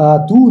he said,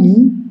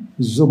 "Atuni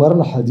zubar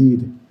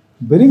al-hadid."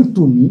 Bring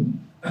to me,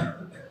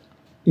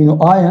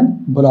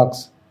 iron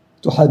blocks.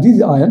 So hadid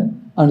is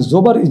iron, and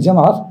zubar is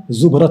jama of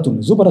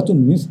zubratun.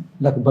 Zubratun means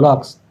like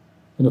blocks,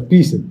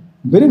 pieces.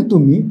 Bring to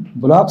me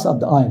blocks of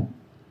the iron.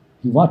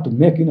 He want to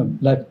make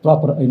like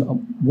proper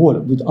wall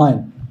with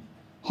iron.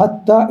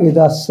 Hatta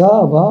idha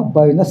sawa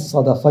bayna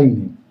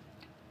as-sadafayn.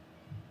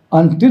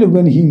 Until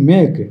when he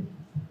make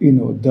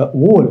the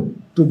wall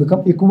to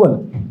become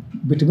equal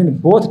between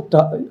both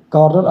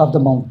corners of the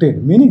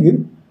mountain. Meaning it,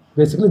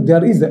 basically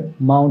there is a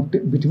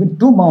mountain, between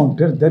two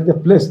mountains there is a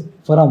place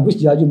from which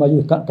Yajuj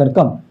Majuj can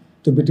come.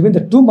 So between the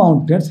two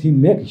mountains he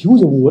make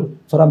huge wall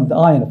from the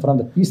iron, from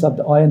the piece of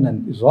the iron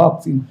and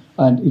rocks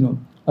and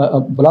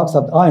blocks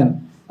of the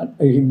iron. And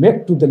he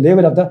make to the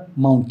level of the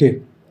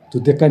mountain. So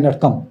they cannot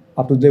come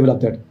up to the level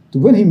of that. So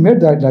when he made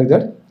that like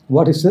that,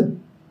 what he said?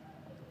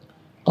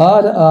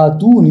 قال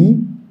آتوني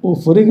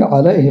أفرغ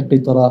عليه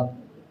قطرا.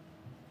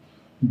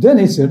 Then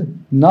he said,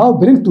 now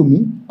bring to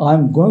me, I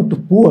am going to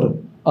pour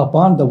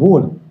upon the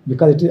wall,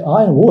 because it is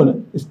iron wall,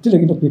 still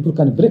people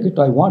can break it.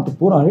 I want to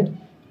pour on it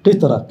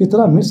qitra.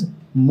 Qitra means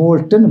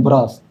molten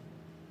brass.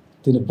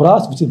 The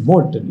brass which is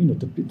molten,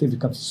 they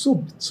become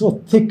so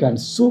thick and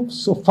so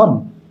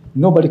firm,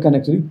 nobody can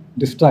actually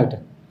destroy it.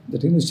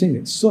 That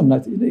it's so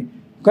nice.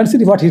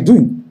 Consider what he's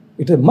doing.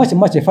 It is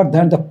much effort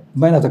than the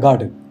man of the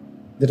garden.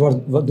 That was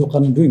what Dhul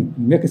Qarnayn doing,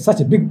 making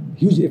such a big,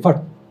 huge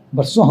effort,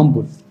 but so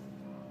humble.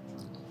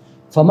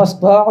 فَمَا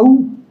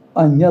اسْطَاعُوا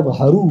أَنْ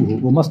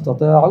يَظْهَرُوهُ وَمَا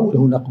اسْتَطَاعُوا لَهُ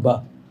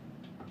نَقْبًا.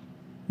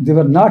 They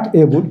were not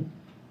able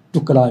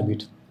to climb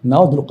it.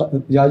 Now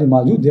Yajuj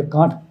Majuj, they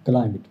can't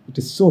climb it. It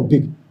is so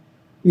big.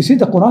 You see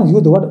the Quran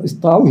use the word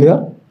ista'u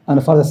here,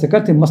 and for the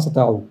second thing,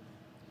 mastata'u.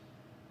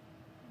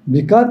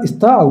 Because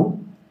ista'u,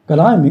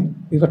 climbing,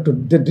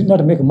 they did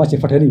not make much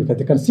effort anyway, because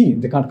they can see,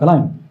 they can't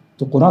climb.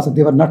 So Quran said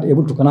they were not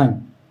able to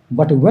climb.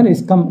 But when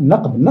it's come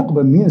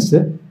naqb means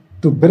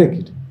to break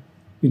it,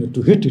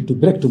 to hit it, to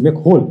break, to make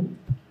hole.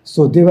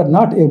 So they were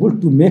not able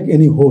to make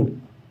any hole.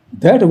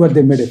 That where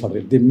they made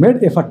effort. They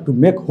made effort to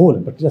make hole,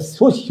 but it was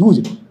so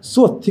huge,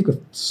 so thick,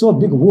 so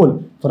big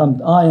wall from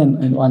the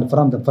iron and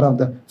from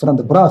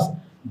the brass.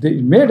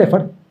 They made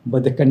effort,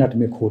 but they cannot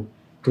make hole.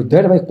 So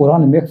that why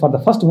Quran make for the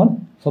first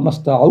one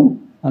famasta'u,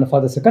 and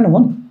for the second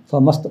one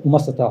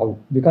famastata'u.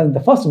 Because in the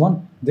first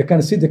one they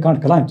can see they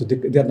can't climb, so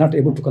they are not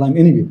able to climb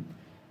anyway.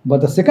 But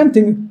the second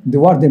thing,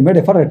 they made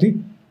effort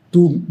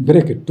to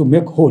break it, to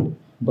make hole,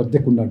 but they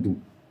could not do.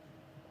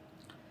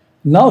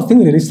 Now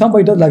think really,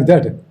 somebody does like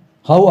that,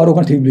 how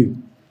arrogant he will be,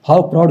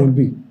 how proud he will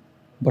be.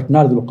 But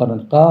not Dhul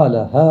Qarnayn.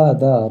 قَالَ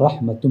هَذَا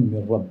رَحْمَةٌ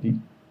مِّن رَبِّي.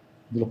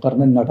 Dhul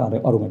Qarnayn not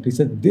arrogant. He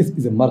said, this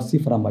is a mercy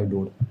from my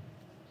Lord.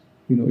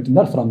 It is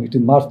not from me, it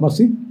is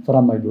mercy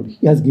from my Lord.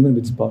 He has given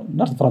me this power,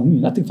 not from me,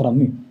 nothing from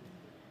me.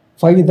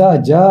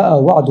 فَإِذَا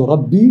جَاءَ وَعْدُ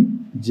رَبِّي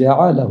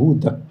جَعَلَهُ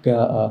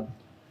دَكَّاءً.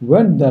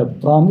 When the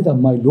promise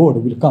of my Lord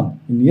will come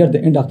near the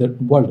end of the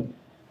world,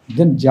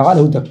 then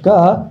جَعَلَهُ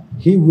دَكَّاءً,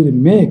 he will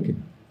make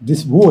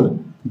this wall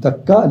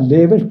dakka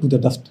level to the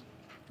dust.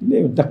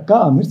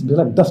 Dakka means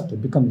like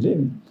dust, become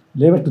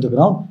level to the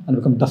ground and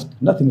become dust.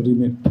 Nothing will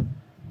remain.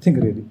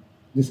 Think really.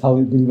 This is how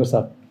believers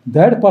are.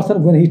 That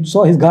person, when he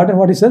saw his garden,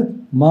 what he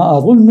said? Ma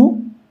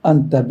azunnu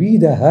an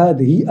tabida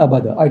hadhihi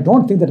abada. I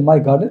don't think that my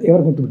garden ever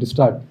going to be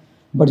destroyed.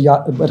 But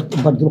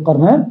Dhul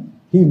Qarnayn,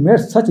 he made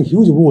such a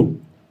huge wall,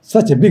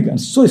 such a big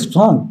and so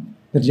strong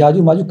that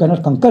Yajuj Majuj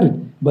cannot conquer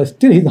it. But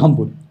still he is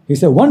humble. He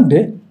said, one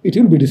day it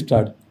will be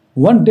destroyed.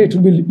 One day it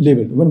will be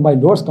leveled. When my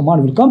Lord's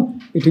command will come,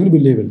 it will be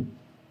leveled.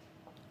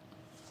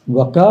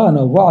 وَكَانَ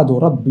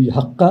وَعْدُ رَبِّي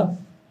حَقًّا.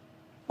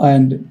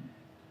 And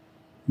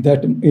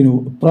that,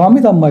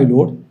 promise of my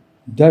Lord,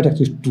 that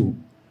actually is true.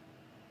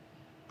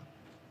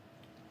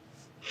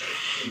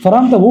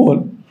 From the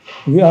wall,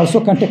 we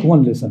also can take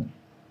one lesson.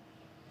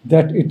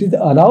 That it is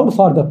allowed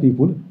for the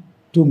people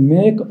to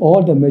make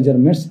all the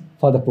measurements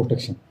for the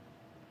protection.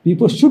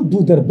 People should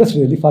do their best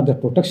really for the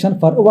protection,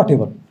 for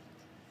whatever.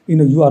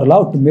 You are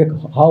allowed to make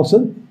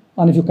houses,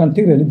 and if you can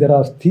think really, there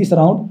are thieves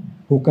around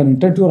who can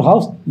enter into your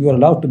house. You are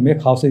allowed to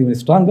make houses even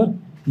stronger.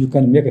 You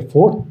can make a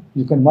fort.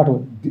 You can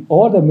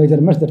all the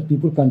measurements that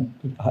people can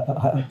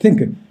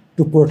think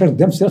to protect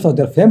themselves or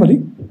their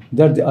family,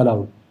 that they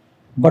allowed.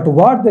 But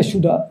what they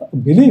should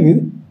believe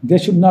is, they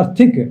should not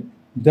think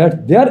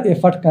that their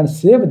effort can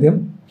save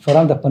them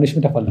from the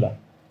punishment of Allah.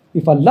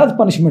 If Allah's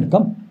punishment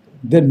comes,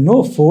 then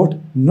no fort,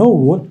 no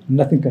wall,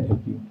 nothing can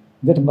help you.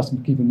 That must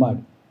keep in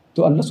mind.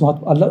 So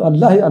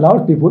Allah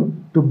allowed people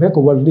to make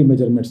worldly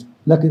measurements.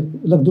 Like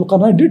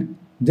Dhul-Qarnayn did.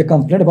 They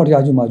complained about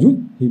Ya'juj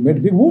Ma'juj. He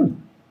made big wall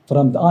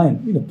from the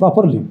iron,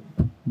 properly.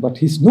 But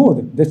he knows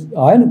that this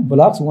iron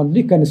blocks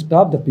only can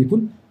stop the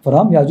people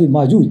from Ya'juj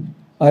Ma'juj.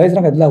 As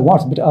long as Allah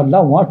wants, but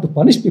Allah wants to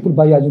punish people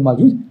by Ya'juj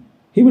Ma'juj,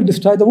 He will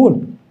destroy the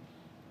wall.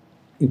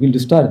 He will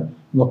destroy.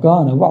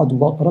 وَكَانَ وَعْدُ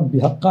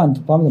رَبِّ حَقًّا.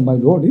 The promise of my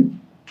Lord is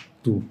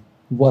true.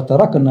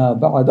 وَتَرَكْنَا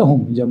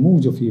بَعْدَهُمْ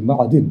يَمُوجُ فِي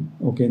مَعَدٍ.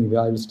 Okay, anyway,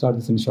 I will start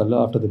this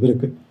inshallah after the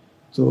break.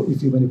 So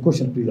if you have any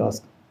question, please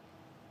ask.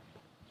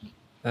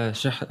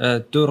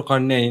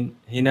 Dhul-Qarnayn,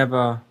 he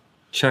never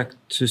checked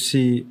to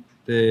see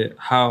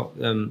how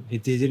he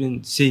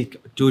didn't seek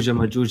Ya'juj and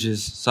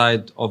Ma'juj's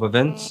side of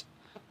events.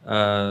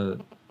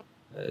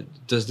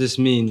 Does this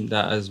mean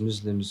that as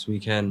Muslims we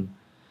can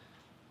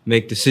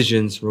make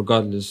decisions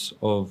regardless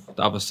of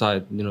the other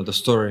side, the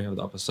story of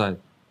the other side?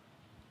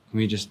 Can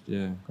we just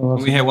can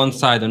we hear one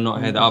side and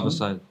not hear the other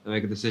side and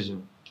make a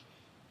decision?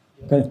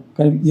 Yeah.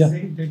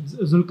 Saying that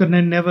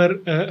Dhul-Qarnayn never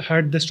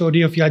heard the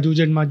story of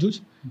Ya'juj and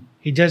Ma'juj.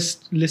 He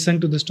just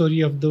listened to the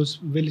story of those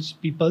village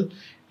people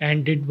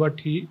and did what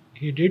he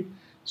did.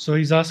 So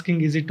he's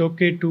asking, is it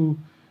okay to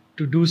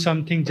do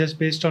something just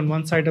based on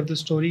one side of the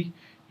story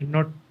and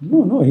not?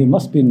 No, he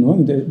must be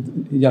knowing the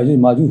Ya'juj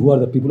and Ma'juj, who are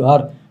the people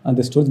are, and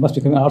the stories must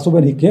be coming. Also,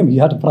 when he came, he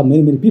had from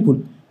many people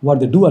what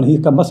they do, and he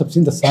must have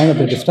seen the sign of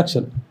their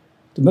destruction.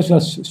 To make sure,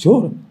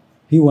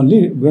 he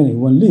only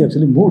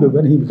actually moved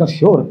when he becomes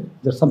sure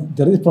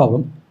there is a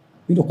problem.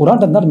 Quran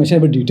does not mention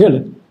every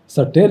detail.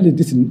 Certainly,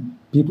 this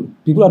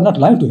people are not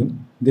lying to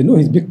him. They know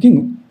he's big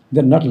king.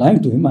 They're not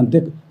lying to him, and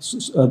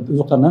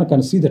Dhul-Qarnayn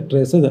can see the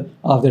traces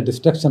of their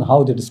destruction,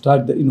 how they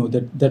destroyed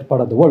that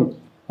part of the world,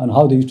 and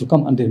how they used to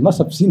come. And they must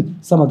have seen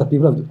some of the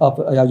people of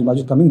Ya'juj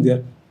Ma'juj coming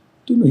there.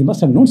 He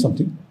must have known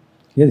something.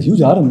 He has a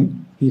huge army.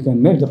 He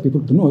can make the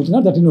people to know. It's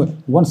not that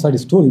one side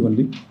story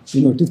only.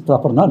 It is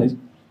proper knowledge.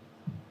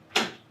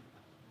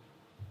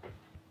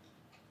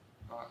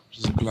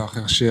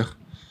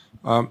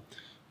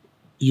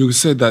 You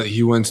said that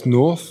he went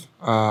north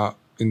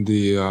in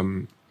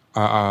the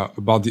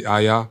about the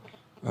ayah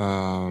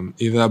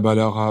إذا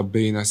بلغ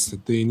بين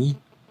السدين.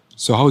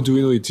 So how do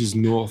we know it is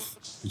north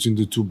between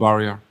the two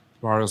barriers?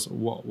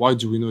 Why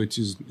do we know it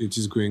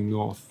is going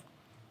north?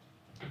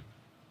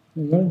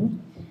 He's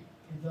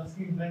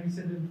asking, when he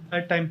said the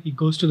third time he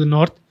goes to the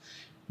north,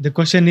 the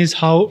question is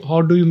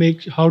how do you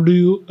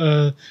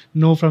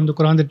know from the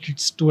Quran that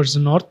it's towards the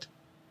north?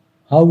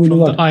 How we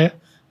know the ayah?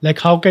 Like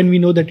how can we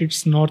know that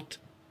it's north?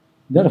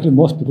 That actually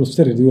most people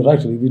say it. You're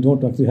right. We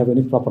don't actually have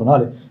any proper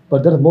knowledge,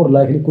 but that more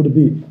likely could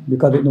be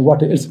because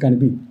what else can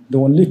be. The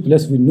only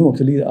place we know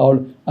actually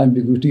all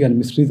ambiguity and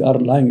mysteries are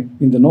lying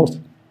in the north.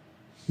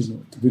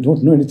 We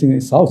don't know anything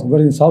in south. Where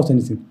in south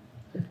anything?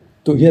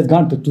 So he has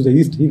gone to the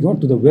east. He gone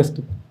to the west.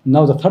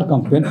 Now the third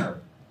campaign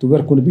to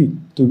where could be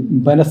to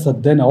Banas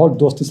then all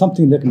those things,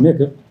 something like make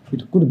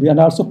it could be. And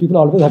also people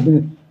always have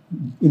been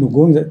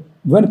going there.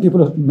 When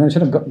people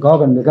mention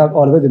Gog and Magog,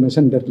 always they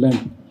mention that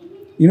land.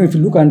 If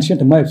you look at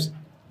ancient maps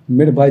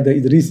made by the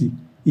Idrisi,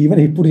 even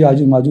he put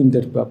Ya'juj Ma'juj in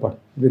that part.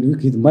 When you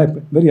look his map,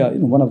 very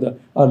one of the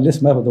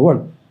earliest map of the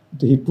world,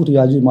 he put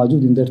Ya'juj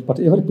Ma'juj in that part.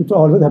 Every people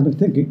always have been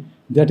thinking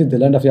that is the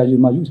land of Ya'juj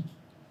Ma'juj.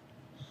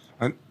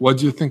 And what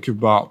do you think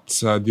about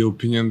the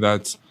opinion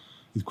that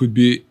it could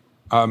be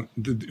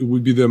it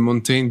would be the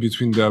mountain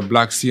between the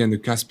Black Sea and the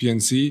Caspian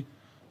Sea,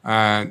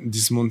 and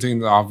these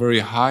mountains are very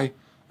high,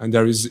 and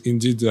there is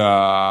indeed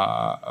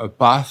a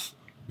path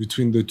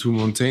between the two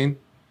mountains.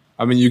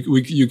 I mean,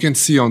 you can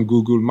see on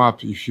Google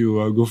Map, if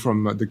you go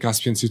from the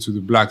Caspian Sea to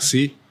the Black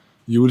Sea,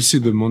 you will see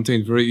the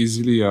mountain very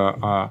easily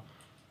on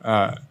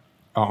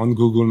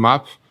Google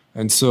Map.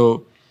 And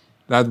so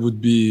that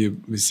would be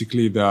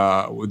basically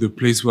the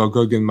place where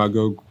Gog and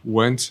Magog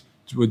went.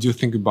 What do you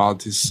think about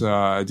this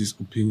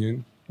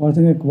opinion? What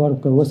can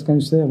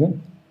you say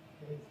again?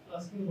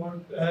 Asking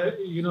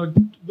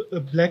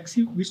about Black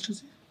Sea, which to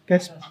say?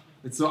 Caspian.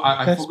 So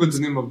I forgot the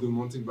name of the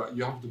mountain, but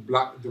you have the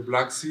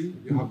Black Sea,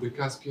 you have the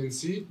Caspian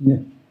Sea,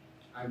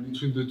 and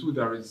between the two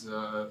there is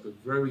a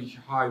very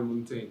high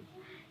mountain,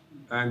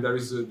 and there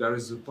is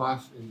a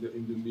path in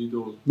the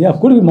middle. Yeah,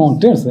 could be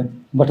mountains,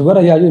 but where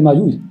are Ya'juj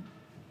Ma'juj?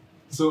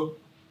 So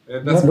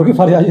that's looking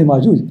for Ya'juj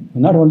Ma'juj,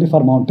 not only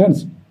for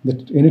mountains.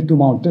 Any two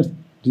mountains,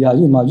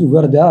 Ya'juj Ma'juj,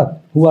 where they are,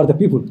 who are the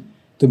people?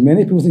 So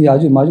many people say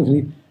Ya'juj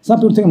Ma'juj. Some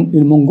people think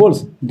in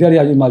Mongols they are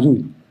Ya'juj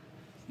Ma'juj,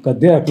 because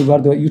they are where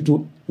they used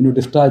to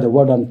destroy the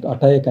world and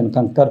attack and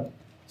conquer.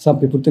 Some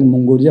people think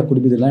Mongolia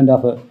could be the land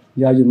of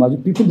Ya'juj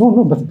Ma'juj. People don't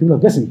know, but people are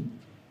guessing.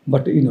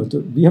 But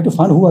we have to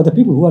find who are the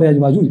people who are Ya'juj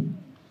Ma'juj.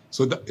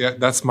 So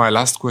that's my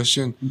last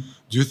question.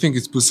 Do you think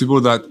it's possible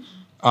that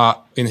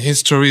in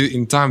history,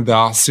 in time, there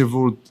are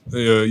several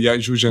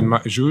Ya'juj and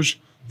Ma'juj?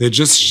 They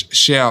just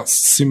share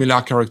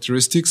similar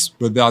characteristics,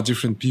 but they are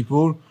different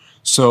people.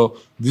 So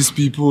these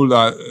people,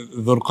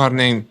 Dhul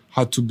Qarnayn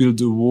had to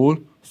build a wall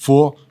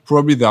for.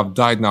 Probably they have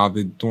died now.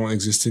 They don't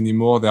exist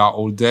anymore. They are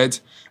all dead.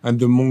 And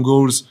the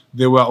Mongols,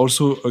 they were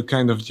also a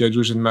kind of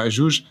Ya'juj and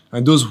Ma'juj.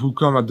 And those who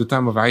come at the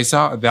time of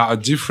Isa, they are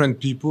different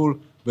people,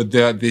 but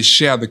they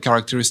share the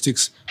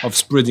characteristics of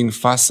spreading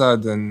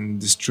fasad and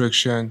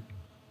destruction.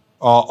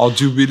 Or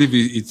do you believe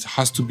it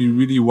has to be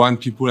really one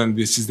people and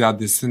this is their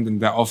descendant,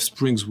 their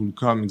offsprings will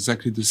come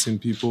exactly the same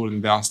people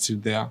and they are still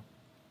there?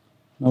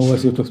 Now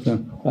what's your to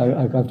explain?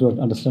 I have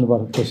to understand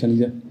about the question.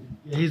 Yeah.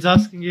 He's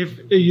asking if,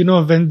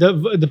 when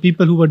the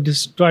people who were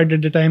destroyed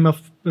at the time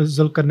of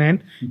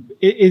Zulkarnain,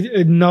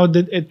 now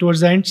that towards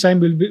the end time,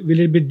 will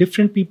it be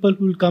different people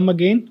who will come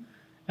again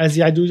as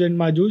Ya'juj and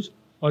Ma'juj?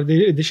 Or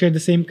they share the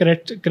same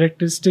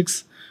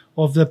characteristics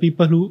of the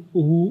people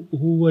who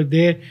were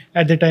there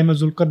at the time of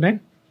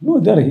Zulkarnain? No,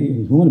 they are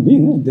human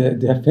beings.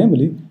 They have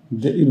family.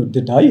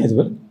 They die as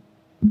well.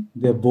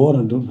 They are born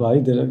and don't die.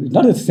 They are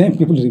not the same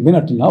people remain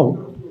until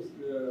now.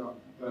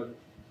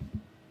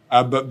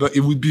 But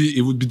it would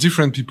be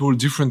different people,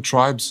 different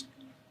tribes.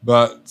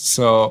 But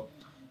so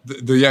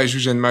the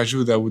Ya'juj and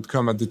Ma'juj that would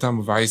come at the time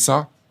of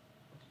Isa.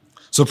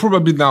 So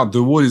probably now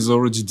the wall is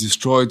already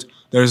destroyed.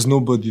 There is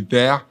nobody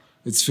there.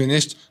 It's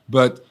finished.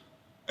 But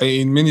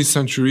in many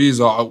centuries,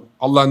 or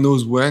Allah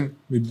knows when,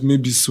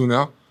 maybe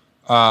sooner,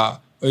 a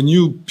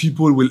new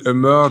people will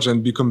emerge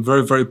and become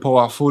very, very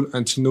powerful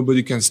until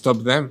nobody can stop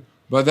them.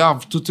 But they are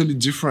totally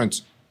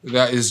different.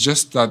 There is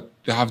just that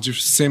they have the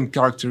same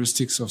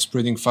characteristics of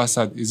spreading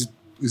fasad.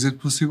 Is it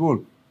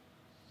possible?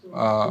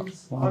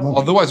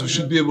 Otherwise, we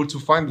should be able to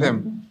find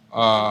them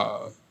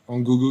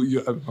on Google.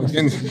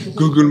 Again,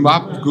 Google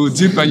Map, go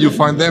deep and you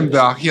find them. They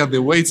are here, they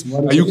wait.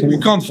 We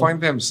can't find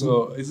them.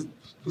 So is it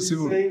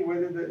possible?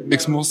 It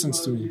makes more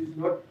sense to me. It's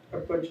not a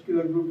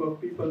particular group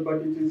of people,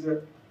 but it is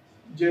a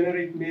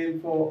generic name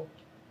for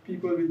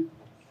people with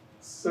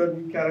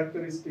certain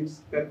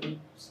characteristics that would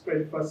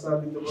spread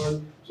fasad in the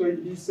world. So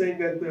he's saying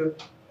that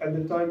at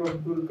the time of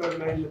Dhul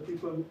Qarnayn, the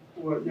people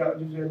who were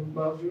Ya'juj and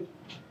Ma'juj,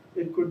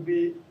 it could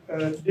be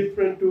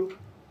different to.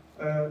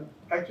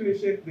 Actually,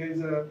 Sheikh, there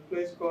is a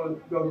place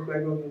called Gog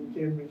Magog in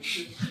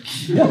Cambridge.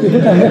 Yeah, people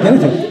can make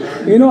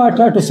anything. I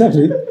try to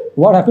say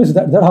what happens is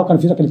that's how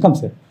confusion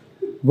comes.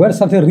 Where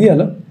something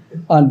real,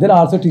 and then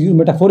also to use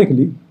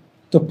metaphorically,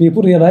 so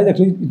people realize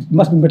actually it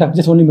must be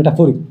just only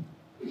metaphoric.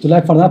 So,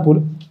 like for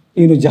example,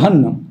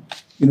 Jahannam,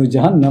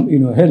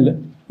 hell,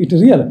 it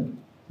is real.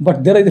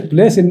 But there is a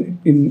place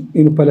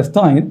in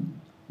Palestine,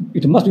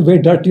 it must be very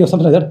dirty or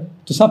something like that.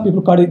 So some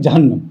people call it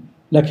Jahannam,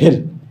 like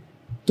hell.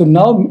 So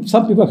now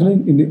some people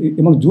actually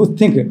among Jews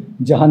think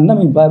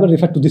Jahannam in Bible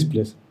refers to this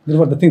place. This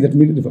was the thing that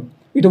means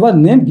it was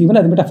name given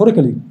as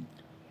metaphorically.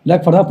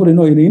 Like for example,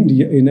 in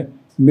India,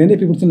 many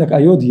people think like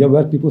Ayodhya,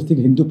 where people think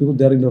Hindu people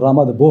there in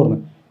Rama the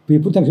born.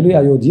 People think actually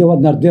Ayodhya was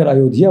not there.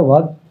 Ayodhya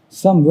was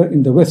somewhere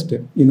in the west,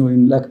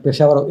 in like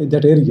Peshawar, in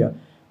that area.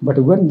 But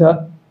when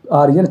the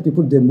Aryan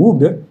people they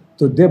moved,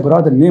 so they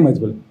brought the name as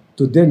well.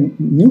 So they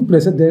new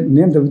places they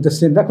named with the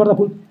same. Like for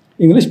example,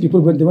 English people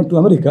when they went to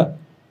America,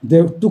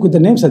 they took the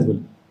names as well.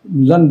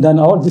 London,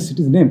 all these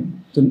cities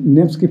name. So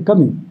names keep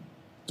coming.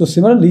 So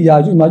similarly,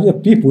 Ya'juj Ma'juj are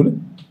people,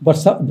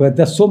 but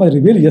they're so much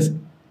rebellious.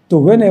 So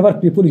whenever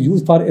people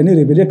use for any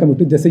rebellious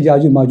community, they say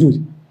Ya'juj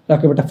Ma'juj,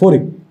 like a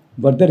metaphoric,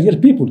 but they're real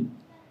people.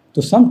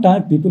 So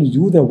sometimes people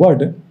use the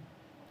word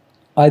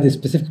either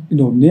specific,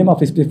 name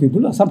of a specific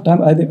people, or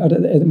sometimes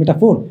as a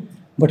metaphor.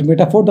 But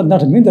metaphor does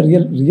not mean the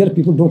real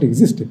people don't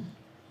exist.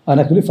 And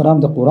actually from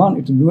the Quran,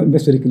 it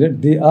makes very clear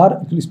they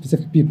are actually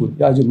specific people,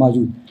 Ya'juj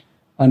Ma'juj.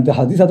 And the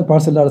hadith of the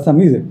Prophet is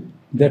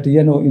that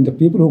in the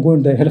people who go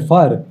in the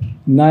hellfire,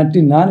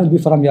 99 will be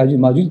from Ya'juj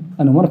Ma'juj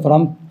and one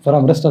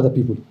from rest of the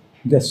people.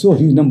 They're so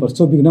huge number,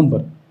 so big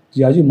number.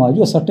 Ya'juj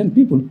Ma'juj are certain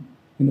people,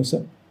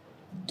 sir.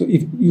 So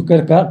if you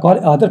can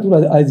call other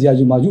people as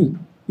Ya'juj Ma'juj,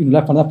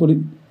 like for example,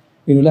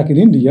 like in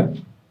India,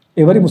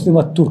 every Muslim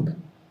was Turk.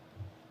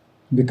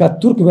 Because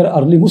Turk were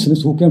early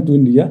Muslims who came to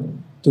India.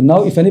 So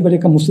now if anybody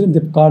becomes Muslim,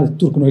 they call it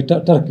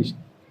Turk, Turkish.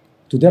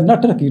 So they are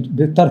not Turkish.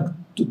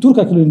 Turk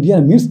actually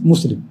Indian means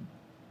Muslim.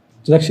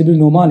 So like Shibli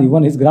Nomani,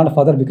 when his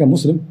grandfather became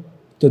Muslim,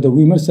 so the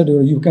women said,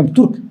 you became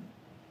Turk.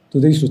 So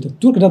they used to say,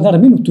 Turk does not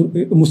mean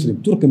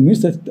Muslim. Turk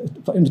means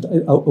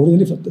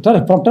originally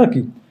from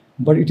Turkey.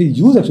 But it is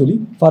used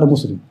actually for a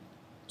Muslim.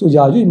 So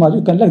Ya'juj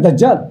Ma'juj kind of like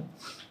Dajjal.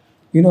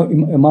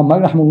 Imam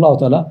Malik rahimahullah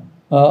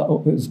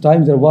ta'ala, his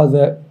time there was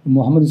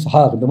Muhammad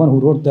Ishaq, the one who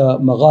wrote the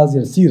Maghazi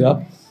and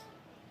Sirah,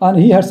 and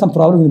he had some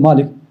problem with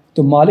Malik.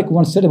 So Malik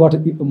once said about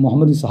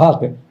Muhammad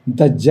Ishaq,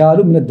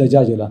 Dajjalu min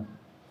ad-Dajjajala.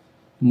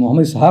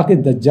 Muhammad Ishaq is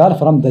Dajjal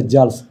from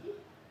Dajjals.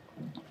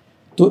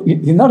 So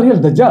he's not real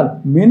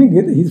Dajjal,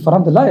 meaning he's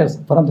from the liars,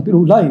 from the people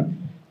who lie.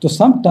 So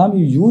sometimes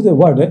you use a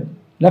word,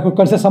 like you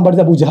can say somebody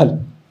is Abu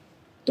Jahl.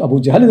 So Abu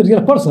Jahl is a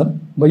real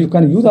person, but you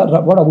can use the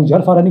word Abu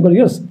Jahl for anybody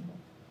else.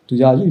 To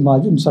Yajuj,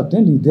 Majuj,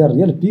 certainly they are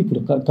real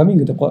people coming.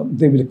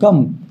 They will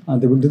come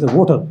and they will do the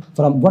water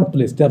from one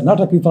place. They are not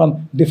people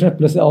from different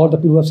places. All the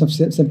people have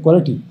same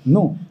quality.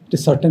 No, it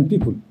is certain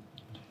people.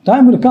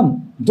 Time will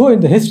come. Though in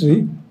the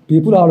history,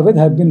 people always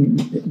have been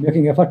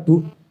making effort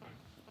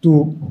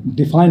to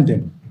define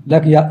them.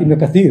 Like Ibn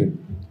Kathir,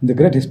 the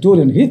great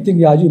historian, he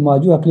thinks Yajuj,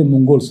 Majuj are actually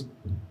Mongols.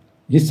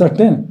 He's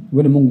certain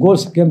when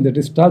Mongols came, they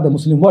destroyed the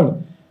Muslim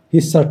world.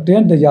 He's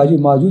certain that Yajuj,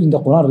 Majuj in the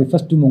Quran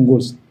refers to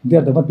Mongols. They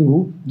are the one people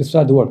who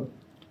destroyed the world.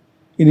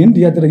 In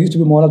India, there used to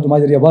be Maulana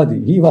Majari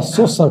Abadi. He was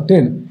so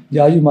certain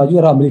Yajuj,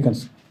 Majuj are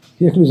Americans.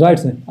 He actually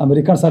writes,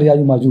 Americans are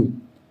Yajuj, Majuj.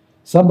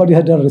 Somebody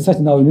had done research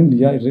now in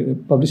India,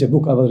 published a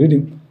book. I was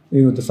reading,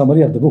 the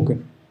summary of the book.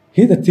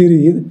 His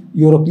theory is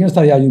Europeans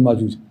are Yajuj,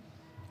 Majuj.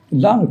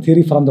 Long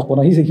theory from the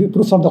Quran. He said,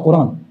 proof from the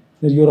Quran.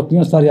 The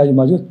Europeans are Yajuj,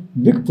 Majuj.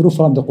 Big proof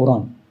from the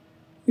Quran.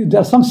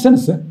 There's some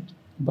sense,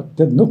 but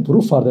there's no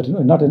proof for that.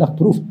 Not enough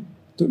proof.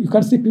 So you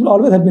can see people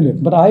always have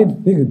been. But I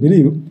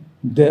believe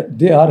that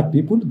they are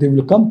people. They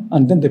will come,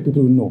 and then the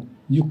people will know.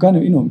 You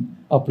can,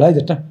 apply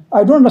the time.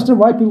 I don't understand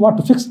why people want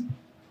to fix.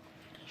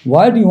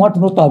 Why do you want to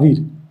know Ta'wil?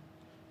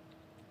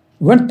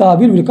 When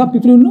Ta'wil will come,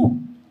 people will know.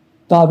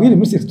 Ta'wil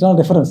means external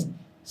reference.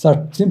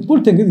 So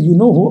simple thing is,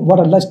 what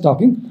Allah is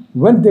talking.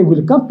 When they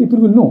will come, people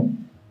will know.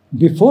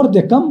 Before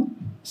they come,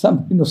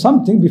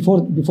 something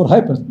before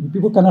happens.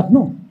 People cannot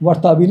know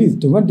what Ta'wil is.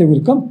 So when they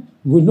will come,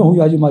 we will know who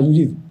Yajuj Majuj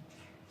is.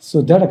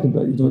 So that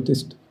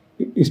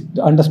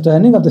the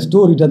understanding of the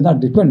story does not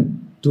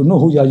depend to know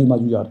who Yajuj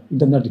Majuj are. It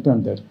does not depend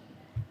on that.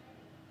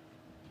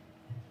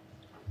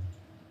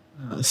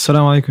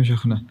 Assalamu alaikum,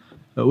 Shaykhuna.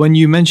 When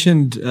you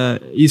mentioned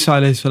Isa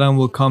alayhi salam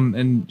will come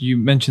and you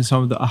mentioned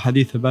some of the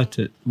ahadith about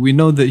it, we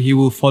know that he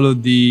will follow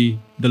the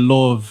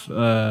law of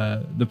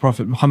the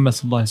Prophet Muhammad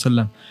sallallahu alaihi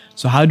wasallam.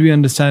 So how do we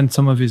understand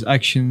some of his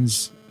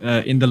actions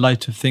in the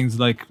light of things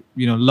like,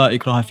 la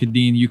ikraha fi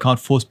din, you can't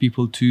force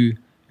people to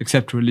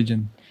accept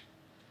religion?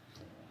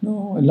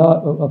 No,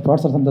 Allah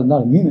does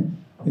not mean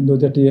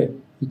that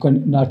you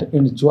can not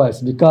end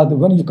choice, because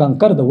when you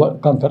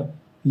conquer,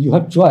 you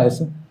have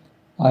choice.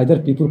 Either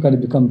people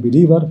can become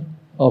believer,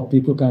 or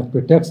people can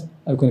protect,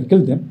 or you can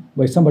kill them.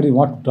 But if somebody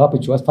wants to drop a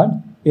choice,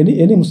 fine.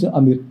 Any Muslim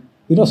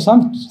Amir,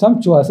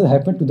 some choices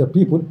happen to the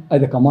people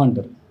as a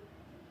commander.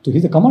 So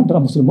he's a commander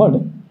of Muslim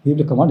world. He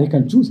will command. He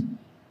can choose.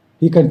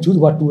 He can choose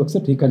what to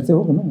accept. He can say,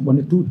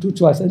 only two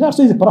choices. That's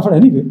why he's a prophet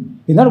anyway.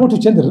 He's not going to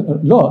change the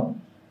law.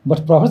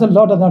 But prophet's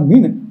law does not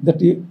mean that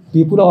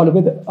people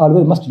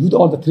always must use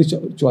all the three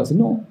choices.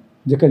 No,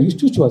 they can use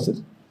two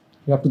choices.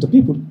 It's up to the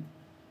people.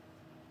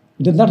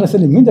 It does not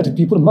necessarily mean that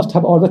people must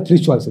have always three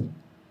choices.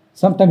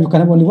 Sometimes you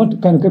can have only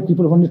one. Can give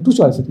people only two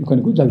choices. You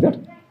can go like that.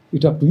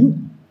 It's up to you.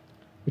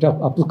 It's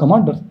up to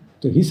commander.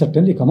 So he's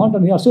certainly a commander.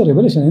 He also a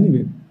revelation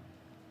anyway.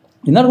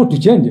 He's not going to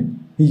change it.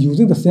 He's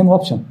using the same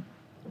option.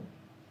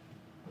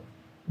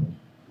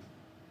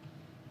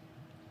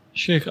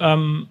 Sheikh,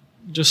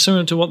 just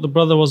similar to what the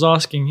brother was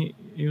asking,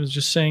 he was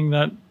just saying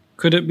that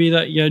could it be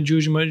that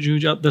Yajuj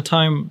Majuj at the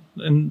time,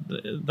 and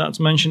that's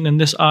mentioned in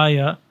this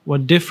ayah, were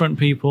different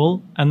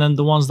people, and then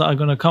the ones that are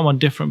going to come are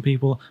different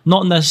people,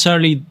 not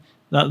necessarily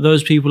that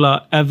those people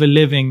are ever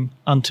living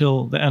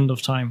until the end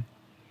of time?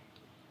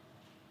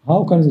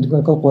 How can it?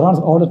 Because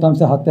Quran all the time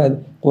says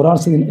Quran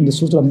says in the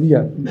Surah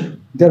Al-Anbiya.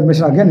 They are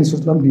mentioned again in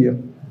Surah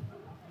Al-Anbiya.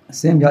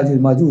 Same Yajuj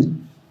Majuj.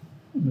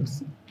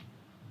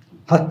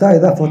 حتى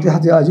إذا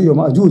فتحت يأجوج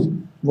ومأجوج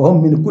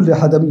وهم من كل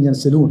حدب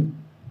ينسلون.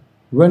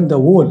 When the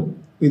wall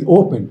is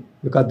open,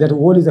 because that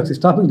wall is actually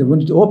stopping them,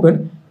 when it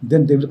open,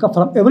 then they will come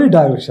from every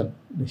direction.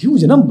 A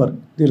huge number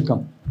they will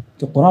come.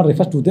 The Quran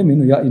refers to them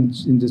in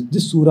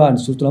this surah and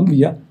Surah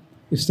Al-Anbiya.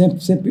 It's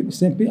same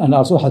people, and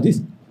also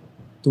hadith.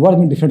 So what I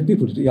mean different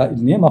people?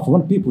 In name of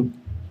one people,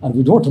 and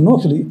we don't know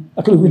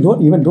actually we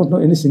don't know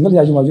any single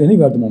Yajuj Majuj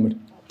anywhere at the moment.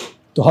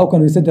 So how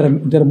can we say there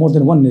are more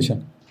than one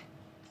nation?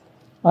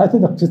 I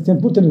think the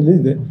simple thing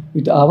is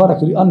it our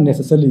actually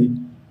unnecessarily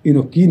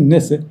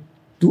keenness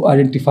to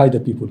identify the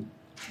people.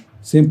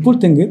 Simple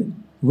thing is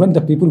when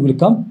the people will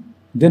come,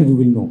 then we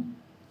will know.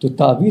 So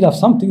ta'wil of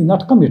something is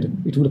not come yet.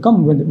 It will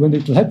come when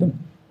it will happen.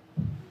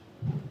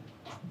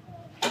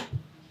 I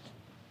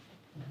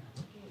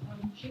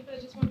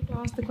just wanted to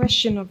ask the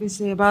question,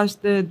 obviously,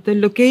 about the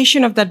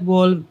location of that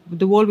wall,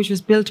 the wall which was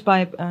built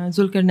by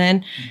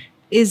Zulkarnain.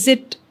 Is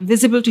it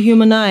visible to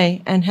human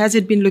eye, and has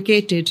it been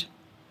located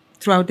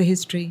throughout the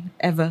history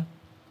ever?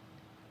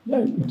 Yeah,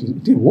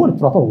 it is wall,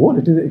 proper wall.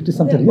 It is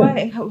something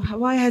real.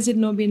 Why has it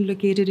not been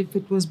located if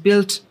it was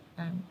built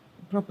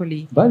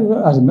properly? By the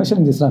way, as I mentioned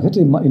in the Islam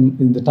history,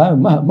 in the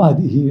time of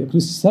Mahdi, he actually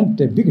sent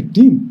a big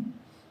team.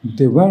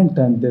 They went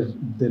and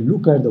they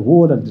look at the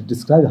wall and they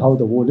describe how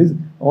the wall is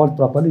all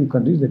properly. You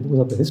can read the books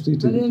of the history. We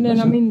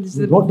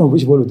don't know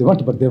which wall they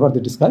went, but they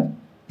described.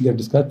 They have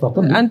described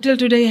properly. Until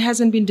today, it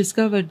hasn't been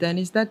discovered then.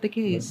 Is that the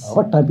case?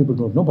 Our time people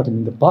don't know, but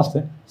in the past,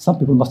 some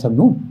people must have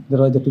known.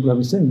 There are other people have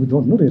been saying, we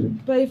don't know really.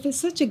 But if it's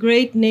such a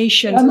great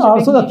nation... And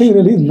also the thing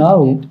really is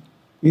now,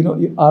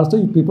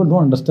 also people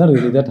don't understand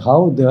really that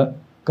how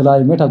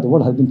climate of the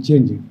world has been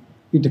changing.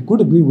 It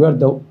could be where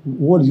the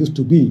world used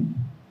to be.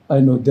 I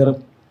know there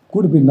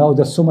could be now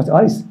there's so much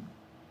ice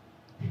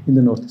in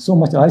the north, so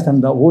much ice,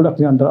 and the world up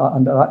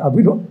under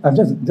we don't. I'm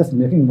just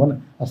making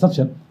one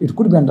assumption. It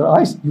could be under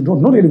ice. You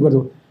don't know really where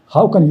the.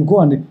 How can you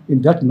go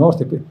in that north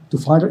to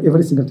find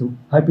every single thing?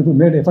 How people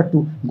made effort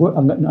to go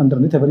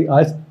underneath every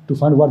ice to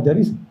find what there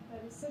is?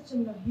 There is such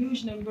a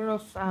huge number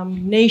of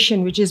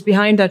nation which is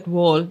behind that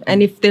wall,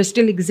 and if they're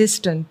still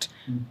existent.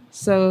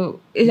 So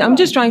I'm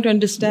just trying to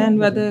understand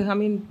whether, I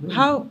mean,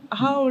 how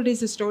old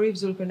is the story of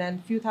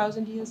Zulkarnain? Few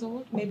thousand years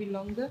old, maybe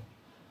longer?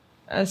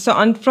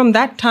 From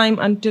that time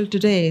until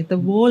today, the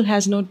wall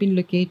has not been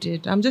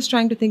located. I'm just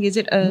trying to think, is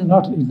it a...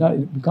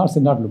 we can't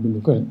say not been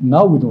located.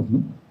 Now we don't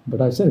know. But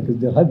I said,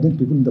 because there have been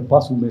people in the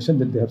past who mentioned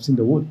that they have seen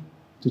the wall.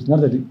 So it's not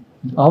that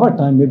our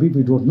time, maybe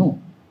we don't know.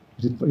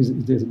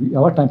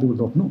 Our time people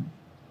don't know.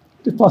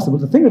 It is possible.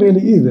 The thing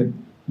really is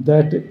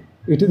that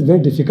it is very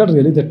difficult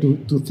really that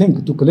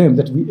to claim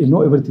that we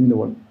know everything in the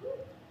world.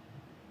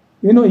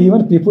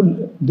 Even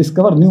people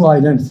discover new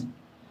islands.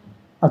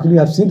 Actually,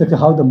 I've seen that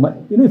how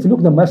if you look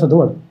at the maps of the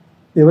world,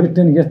 every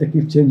 10 years they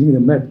keep changing the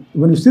map.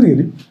 When you see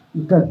really,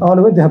 you can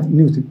always they have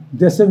new things.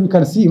 They say we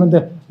can see even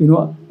the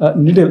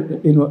needle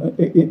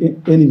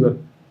anywhere,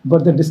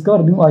 but they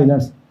discover new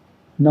islands.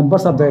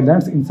 Numbers of the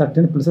islands in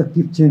certain places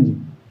keep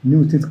changing.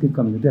 New things keep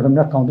coming. They have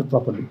not counted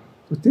properly.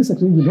 So things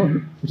actually we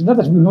don't. It's not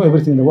that we know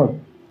everything in the world.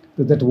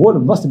 That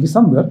world must be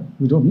somewhere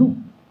we don't know.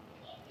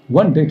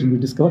 One day it will be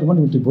discovered. One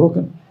day it will be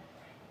broken.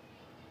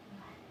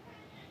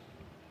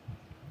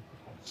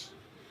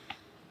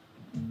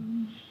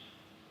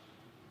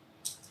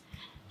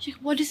 Sheikh,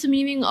 what is the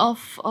meaning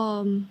of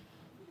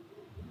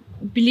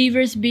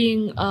believers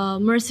being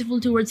merciful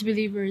towards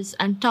believers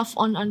and tough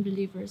on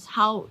unbelievers?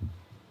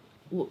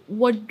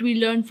 What do we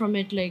learn from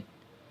it? Like,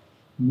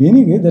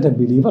 meaning is that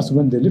believers,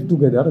 when they live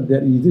together, they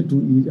are easy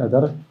to each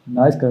other,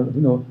 nice,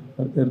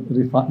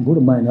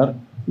 good manner.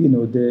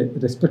 They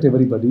respect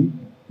everybody.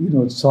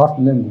 Soft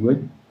language.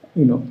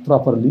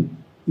 Properly.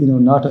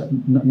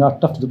 Not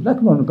tough to the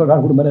black man.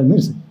 Good manner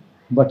means.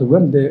 But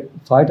when they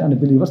fight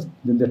unbelievers,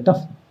 then they're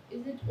tough.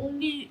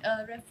 Only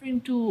referring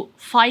to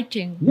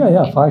fighting.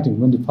 Yeah, fighting.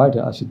 When they fight,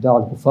 Ashidda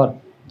al-Kuffar.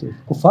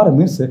 Kuffar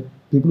means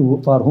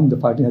people for whom the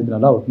fighting has been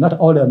allowed. Not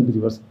all the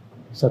unbelievers,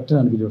 certain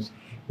unbelievers,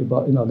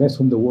 against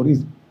whom the war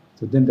is.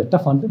 So then they're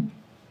tough on them.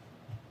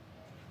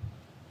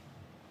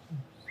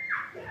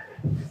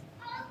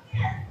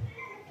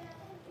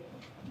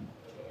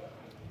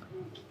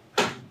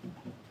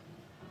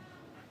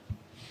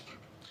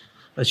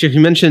 Sheikh,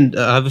 you mentioned,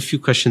 I have a few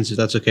questions if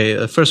that's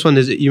okay. First one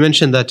is, you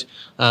mentioned that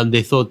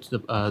they thought,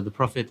 the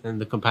Prophet and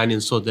the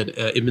companions thought that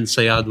Ibn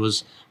Sayyad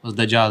was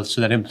Dajjal.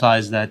 So that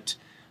implies that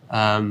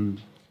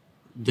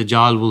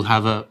Dajjal will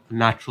have a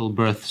natural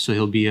birth, so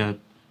he'll be a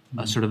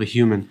sort of a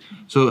human.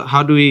 So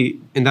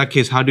in that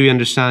case, how do we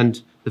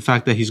understand the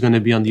fact that he's going to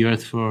be on the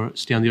earth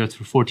stay on the earth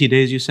for 40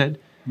 days, you said?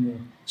 Yeah.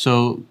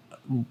 So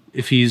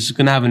if he's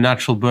going to have a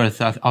natural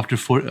birth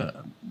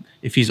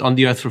if he's on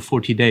the earth for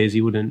 40 days,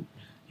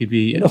 he'd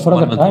be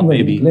from the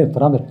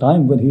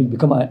time when he will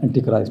become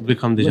Antichrist.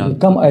 Become Dajjal. When he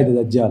become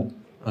Dajjal.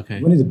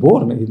 Okay. When he's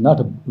born, he's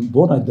not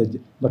born as Dajjal.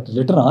 But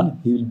later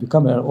on, he will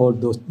become all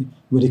those,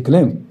 when he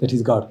claim that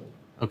he's God.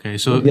 Okay,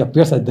 so... When he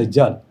appears as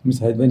Dajjal, means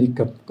when he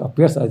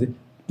appears as,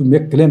 to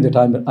make claim that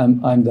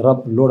I'm the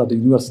Lord of the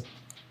universe,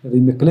 that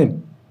he make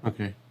claim.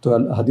 Okay.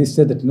 So Hadith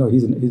said that,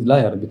 he's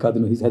liar because,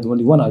 he has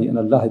only one eye and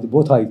Allah has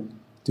both eyes.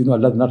 So,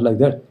 Allah is not like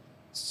that.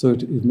 So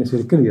it makes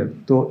very clear.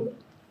 So,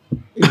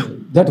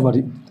 that what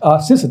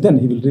since then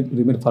he will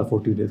remain for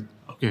 40 days.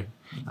 Okay.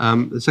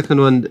 The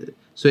second one,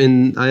 so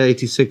in Ayah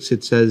 86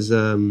 it says,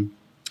 I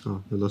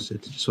lost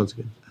it, just once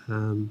again.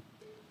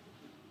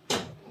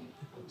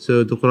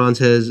 So the Quran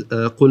says,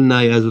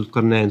 قُلْنَا يَا ذُو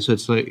الْقَرْنَيْنِ. So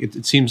it's like,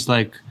 it seems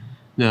like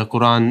the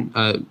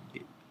Quran,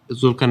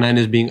 Zulkarnain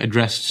is being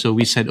addressed. So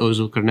we said, oh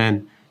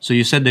Zulkarnain. So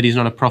you said that he's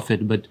not a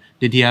prophet, but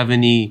did he have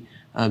any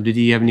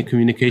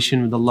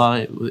communication with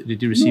Allah?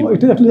 Did he receive? No,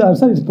 it is actually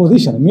outside his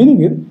position.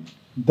 Meaning it,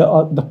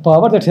 the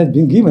power that has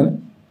been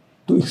given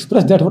to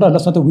express that what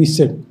Allah we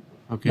said.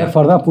 Okay. Like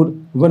for example,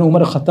 when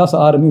Umar al-Khattab's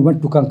army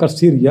went to conquer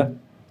Syria,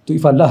 so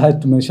if Allah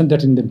had to mention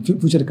that in the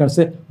future, he can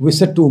say, we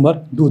said to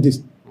Umar, do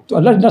this. So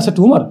Allah did not say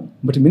to Umar,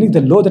 but meaning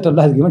the law that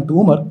Allah has given to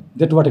Umar,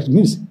 that's what it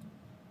means.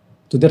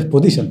 To their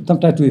position.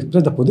 Sometimes to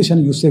express the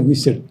position, you say we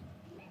said.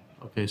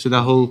 Okay, so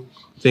that whole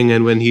thing,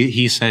 and when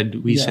he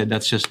said, we said,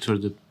 that's just for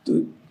the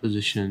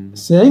position.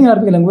 Saying in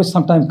Arabic language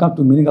sometimes comes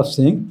to meaning of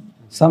saying,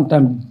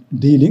 sometimes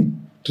dealing,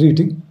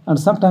 treating, and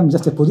sometimes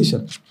just a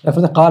position. Like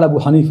for the Qala Abu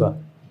Hanifa,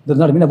 does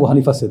not mean Abu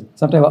Hanifa said.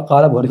 Sometimes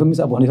Qala Abu Hanifa means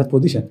Abu Hanifa's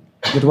position.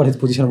 That's what his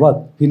position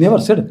was. He never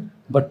said,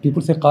 but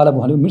people say Qala Abu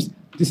Hanifa means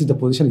this is the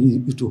position he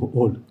used to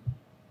hold.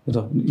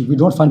 We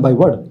don't find by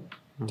word.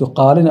 So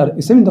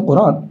Qala, same in the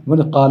Quran, when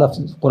the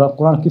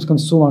Quran keeps coming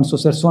so and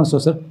so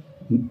said,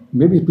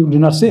 maybe people do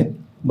not say,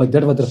 but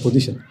that was their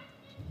position.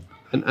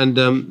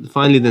 And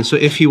finally then, so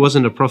if he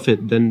wasn't a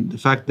prophet, then the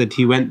fact that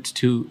he went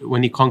to,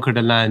 when he conquered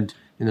a land,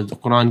 the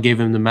Quran gave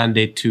him the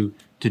mandate to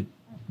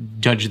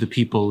judge the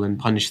people and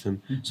punish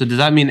them. So does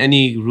that mean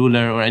any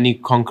ruler or any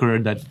conqueror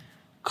that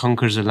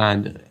conquers a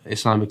land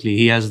Islamically,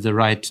 he has the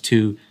right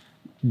to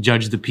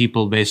judge the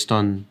people based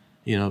on,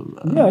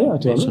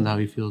 based on how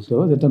he feels?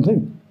 So that's what I'm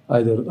saying.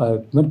 Either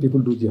when people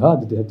do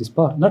jihad, they have this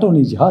power. Not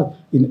only jihad,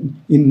 in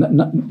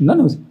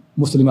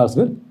non-Muslim as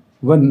well.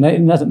 When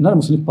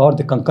non-Muslim power,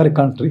 they conquer a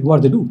country,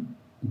 what they do?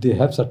 They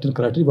have certain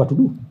criteria what to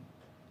do.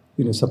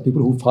 Some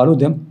people who follow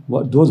them,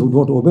 those who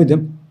don't obey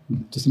them,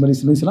 similarly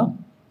in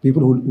Islam,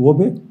 people who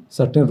obey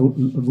certain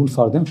rule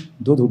for them,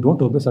 those who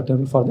don't obey certain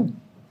rule for them.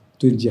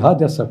 So in jihad,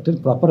 there are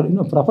certain proper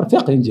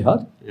fiqh in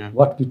jihad,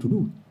 what to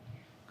do.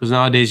 Because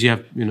nowadays you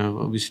have,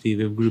 obviously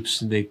the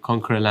groups, they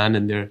conquer a land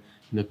and they're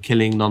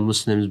killing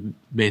non-Muslims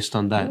based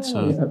on that.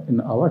 So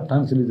in our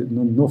times,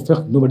 no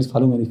fiqh, nobody's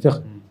following any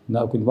fiqh.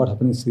 Now, what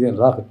happened in Syria and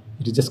Iraq,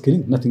 it is just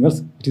killing, nothing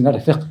else. It is not a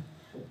fiqh.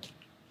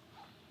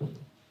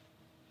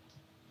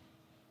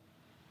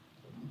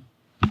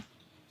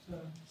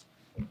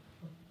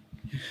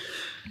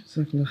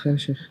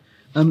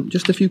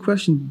 Just a few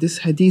questions. This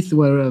hadith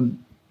where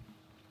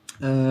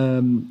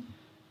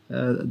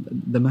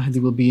the Mahdi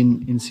will be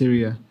in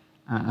Syria,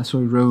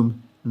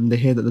 Rome, and they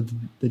hear that the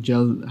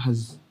Dajjal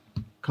has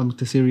come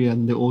to Syria,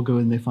 and they all go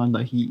and they find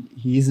that he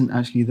isn't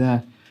actually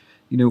there.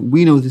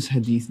 We know this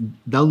hadith,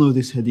 they'll know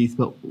this hadith,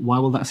 but why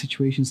will that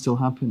situation still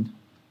happen?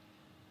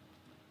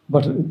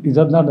 But it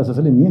does not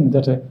necessarily mean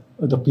that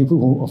the people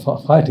who are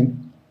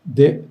fighting,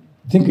 they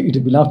think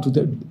it belongs to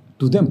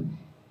them.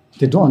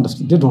 They don't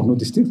understand. They don't know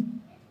these things.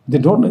 They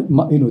don't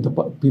know. The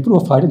people who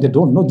are fighting, they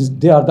don't know this.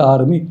 They are the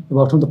army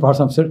about whom the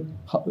Prophet said.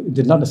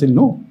 They not necessarily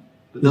know.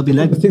 They'll be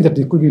led. They think that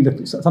it could be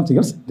something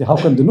else. How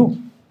can they know?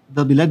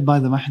 They'll be led by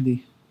the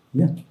Mahdi.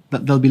 Yeah.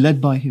 They'll be led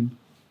by him.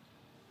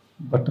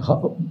 But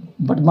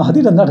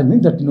Mahdi does not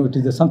mean that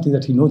it is something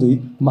that he knows.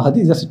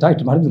 Mahdi is just a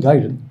title. Mahdi is a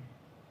guide.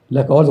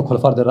 Like all the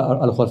Khulafa, there are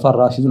Al-Khulafa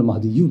Rashidun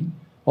al-Mahdiyun,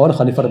 all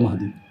Khalifa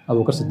al-Mahdi.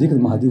 Abu Bakr Siddiq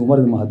al-Mahdi, Umar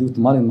al-Mahdi,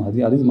 Uthman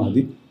al-Mahdi, Ali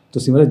al-Mahdi. So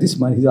similarly, this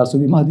man, he also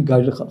be Mahdi,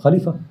 guided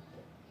Khalifa.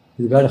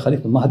 He's guided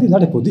Khalifa. Mahdi is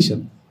not a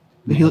position.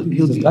 He'll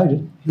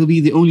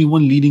be the only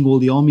one leading all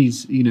the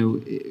armies,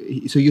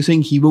 So you're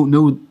saying he won't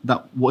know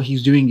that what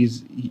he's doing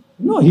is...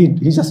 No, he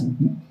just,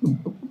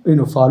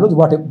 follows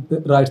what a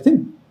right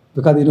thing.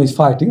 Because, he's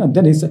fighting, and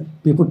then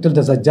people tell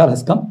the Dajjal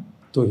has come.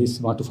 So he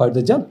wants to fight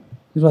Dajjal.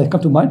 It has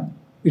come to mind.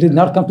 It has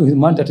not come to his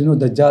mind that,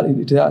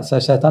 Dajjal, it is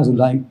Shaitan who is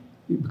lying.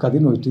 Because,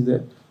 it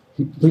is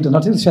he does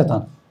not see the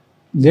Shaitan.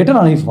 Later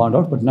on he found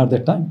out, but not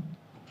that time.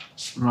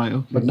 Right,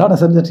 okay. But not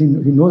necessarily that he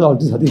knows all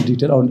this hadith in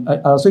detail.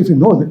 Also, if he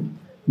knows it,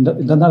 it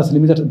does not necessarily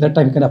mean that that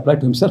time he can apply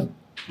to himself.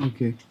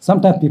 Okay.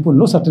 Sometimes people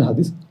know certain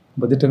hadiths,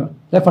 but they tell,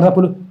 like for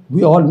example,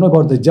 we all know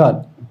about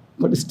Dajjal,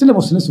 but still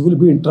Muslims will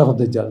be in trap of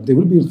Dajjal. They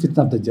will be in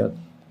fitna of Dajjal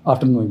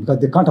after knowing, because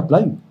they can't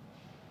apply.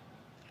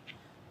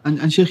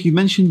 And Sheikh, you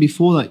mentioned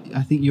before that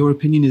I think your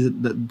opinion is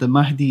that the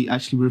Mahdi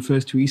actually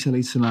refers to Isa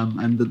alayhi salam,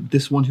 and that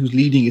this one who's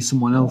leading is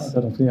someone else.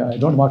 I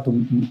don't want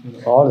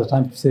to all the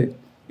time say,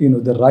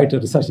 the right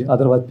research.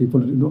 Otherwise,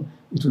 people, it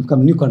will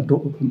become new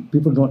control.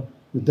 People don't.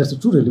 That's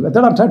true, really.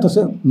 That I'm trying to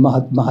say,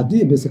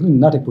 Mahdi is basically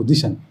not a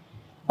position.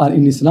 And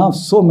in Islam,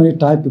 so many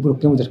times people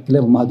claim that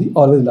claim Mahdi,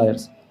 always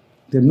liars.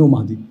 There are no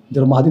Mahdi.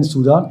 There are Mahdi in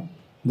Sudan.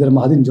 There are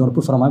Mahdi in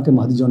Jaunpur. For Imam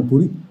Mahdi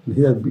Jaunpuri.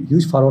 Here,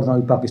 huge followers now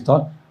in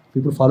Pakistan.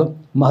 People follow.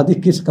 Mahdi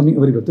keeps coming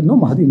everywhere. There is no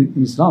Mahdi in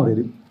Islam,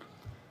 really.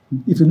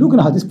 If you look at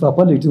Hadith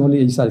properly, it is only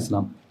Isa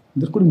Islam.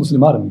 There could be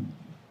Muslim army.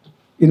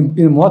 In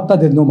Muwatta,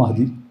 there is no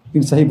Mahdi.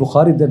 In Sahih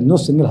Bukhari, there is no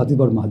single Hadith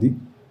about Mahdi.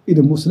 In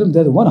a Muslim,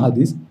 there is one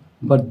Hadith,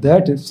 but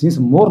that seems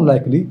more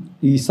likely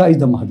Isa is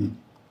the Mahdi.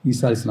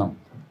 Isa Islam.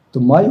 So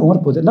my own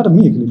position, not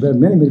me, but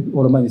many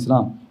ulama in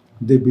Islam,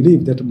 they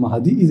believe that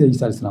Mahdi is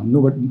Isa Islam.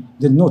 No, but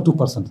there is no two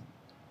persons.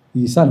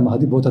 Isa and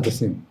Mahdi both are the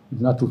same.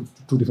 It's not two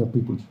different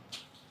people.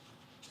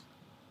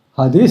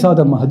 Hadith of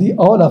the Mahdi,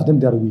 all of them,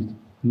 they are weak.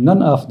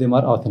 None of them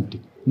are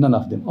authentic. None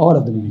of them. All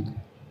of them are weak.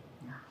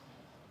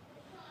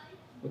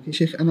 Okay,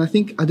 Sheikh, and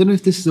I don't know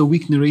if this is a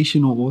weak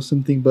narration or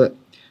something, but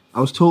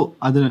I was told,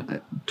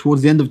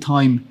 towards the end of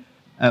time,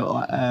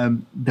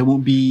 there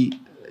won't be,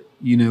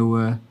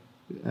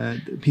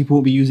 people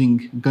won't be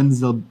using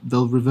guns.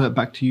 They'll revert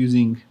back to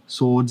using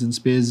swords and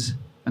spears.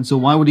 And so,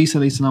 why would Isa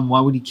alayhi salam?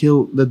 Why would he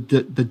kill the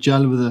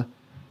Dajjal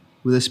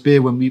with a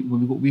spear when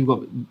we've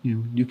got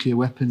nuclear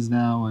weapons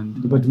now?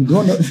 And but we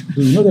don't know.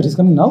 Do you know that he's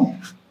coming now?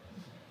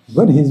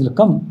 When he will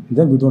come,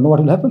 then we don't know what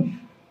will happen.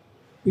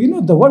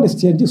 The world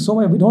is changing so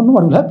much. We don't know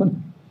what will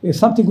happen. If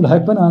something will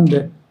happen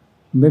and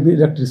maybe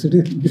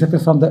electricity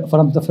disappears from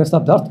the face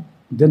of the earth,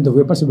 then the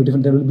weapons will be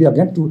different. There will be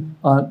again to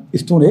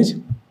Stone Age.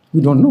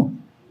 We don't know.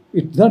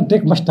 It doesn't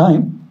take much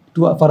time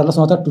for Allah subhanahu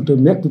wa ta'ala to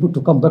make people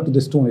to come back to the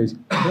Stone Age.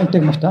 It doesn't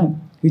take much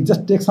time. It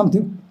just takes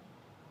something,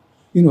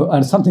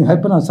 and something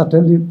happen, and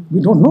certainly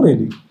we don't know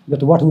really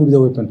that what will be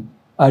the weapon.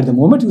 At the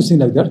moment you see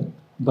like that,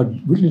 but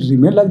will it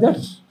remain like that?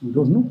 We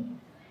don't know.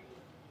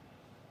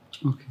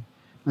 Okay.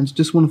 And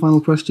just one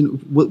final question.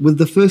 With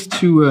the first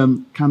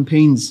two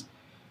campaigns,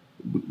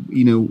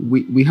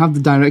 we have the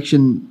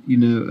direction,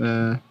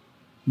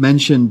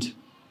 mentioned,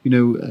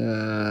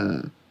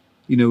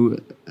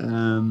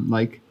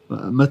 like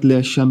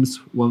Matla Shams,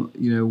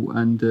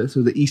 and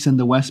so the east and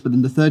the west. But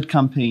in the third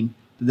campaign,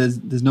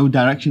 there's no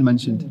direction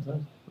mentioned.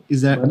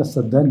 Is there?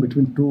 Then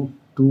between two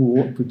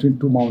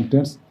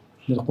mountains,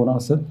 the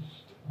Quran said,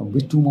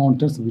 which two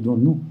mountains we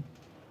don't know.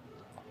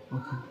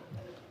 Okay.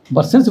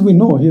 But since we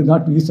know he is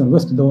not to east and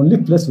west, the only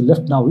place we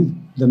left now is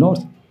the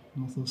north.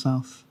 North or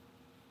south.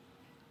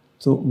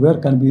 So where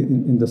can be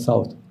in the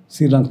south?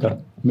 Sri Lanka,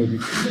 maybe.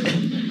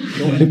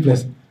 The only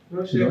place.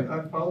 No, Sheikh,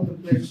 I found the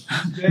place.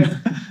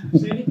 There.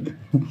 See?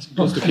 It's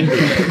close to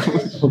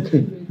Cambridge.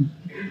 Okay.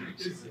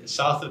 It's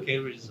south of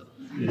Cambridge.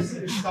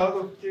 It's south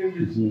of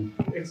Cambridge,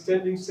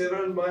 extending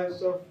several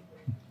miles of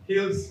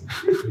hills.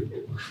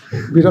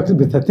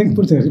 I think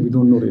we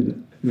don't know really.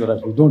 You're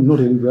right. We don't know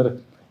really where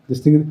this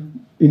thing is.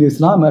 In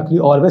Islam, actually,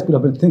 always people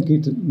have been thinking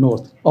it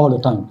north all the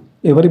time.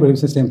 Everybody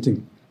says the same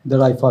thing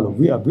that I follow.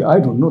 I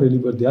don't know really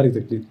where they are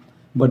exactly,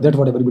 but that's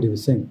what everybody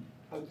was saying.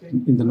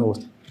 In the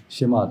north,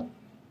 Shemal.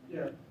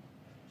 Yeah.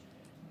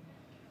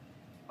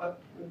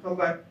 Come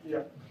back.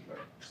 Yeah.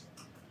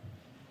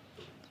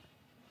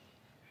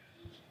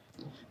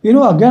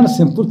 Again,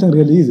 simple thing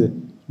really is,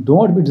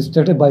 don't be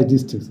distracted by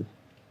these things.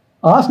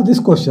 Ask this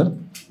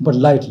question, but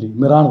lightly.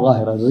 Miran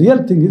Zahira. The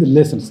real thing is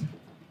lessons.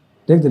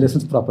 Take the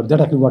lessons proper.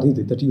 That's actually what is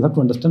it. That you have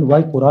to understand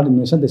why Quran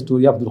mentioned the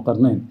story of Dhul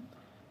Qarnayn.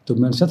 To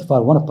mention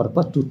for one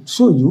purpose, to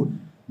show you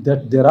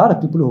that there are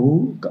people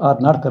who are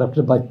not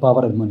corrupted by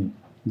power and money.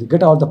 They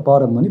get all the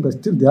power and money, but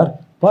still they are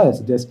pious.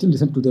 They still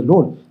listen to their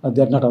Lord, and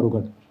they are not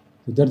arrogant.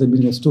 So that's the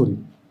meaning of the story.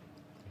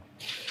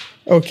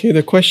 Okay,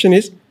 the question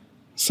is,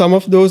 some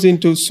of those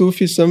into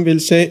Sufism will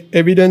say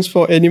evidence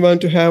for anyone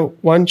to have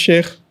one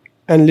sheikh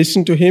and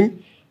listen to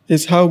him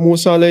is how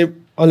Musa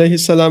alayhi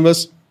salam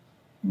was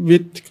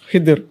with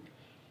Khidr.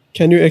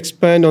 Can you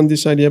expand on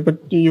this idea? But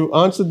you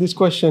answered this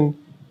question.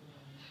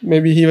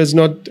 Maybe he was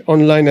not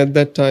online at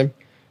that time.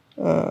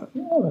 I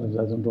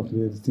don't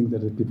really think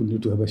that people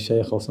need to have a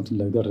sheikh or something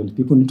like that. Really.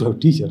 People need to have a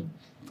teacher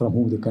from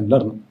whom they can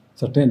learn,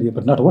 certainly,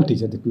 but not one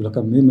teacher.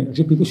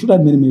 Actually, people should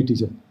have many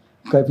teachers.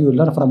 Because if you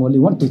learn from only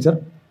one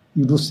teacher,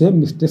 you do same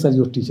mistakes as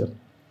your teacher.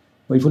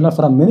 But if you learn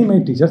from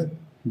many teachers,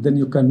 then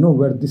you can know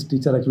where this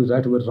teacher actually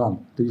right or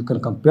wrong. So you can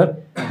compare,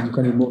 and you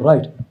can be more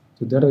right.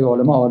 So that way,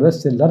 ulama always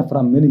say learn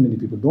from many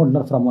people. Don't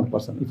learn from one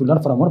person. If you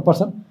learn from one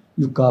person,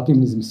 you copy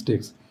his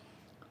mistakes.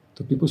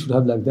 So people should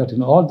have like that.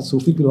 All the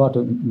Sufi people who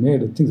have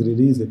made things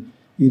really easy.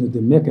 They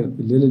make it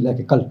really like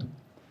a cult,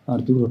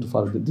 and people have to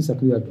follow this.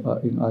 Actually,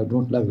 I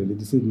don't like really.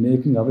 This is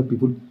making away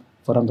people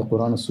from the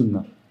Quran and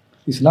Sunnah.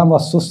 Islam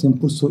was so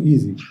simple, so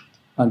easy,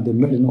 and they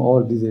made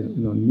all these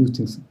new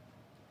things.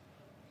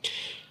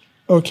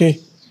 Okay,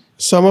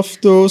 some of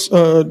those.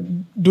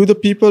 Do the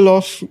people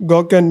of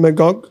Gog and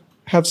Magog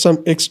have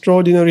some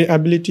extraordinary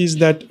abilities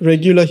that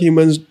regular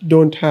humans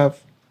don't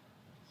have?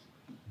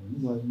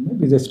 Well,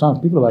 maybe they're strong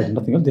people, but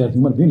nothing else. They are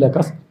human beings like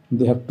us.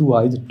 They have 2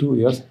 eyes, 2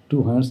 ears,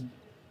 2 hands,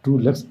 2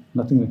 legs.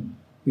 Nothing,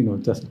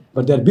 just.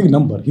 But they are big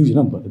number, huge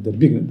number. They're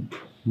big,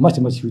 much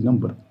huge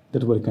number.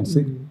 That's what I can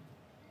say.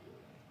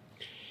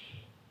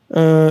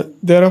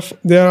 There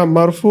are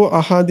marfu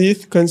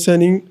ahadith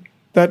concerning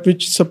that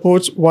which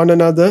supports one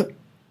another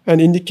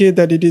and indicate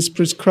that it is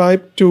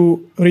prescribed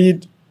to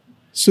read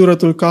Surah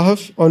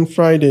Al-Kahf on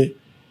Friday.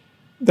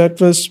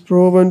 That was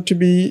proven to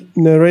be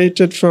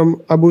narrated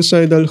from Abu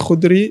Sa'id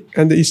al-Khudri,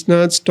 and the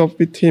isnad stopped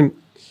with him.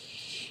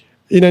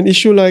 In an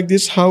issue like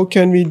this, how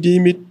can we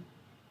deem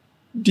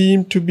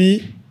to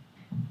be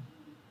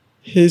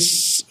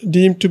his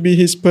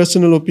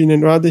personal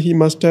opinion? Rather, he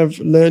must have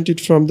learnt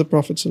it from the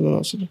Prophet sallallahu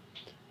alaihi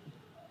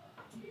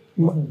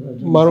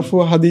wasallam.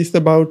 Marfu hadith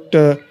about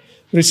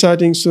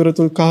reciting Surah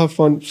Al-Kahf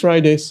on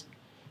Fridays.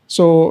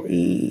 So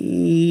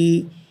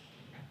the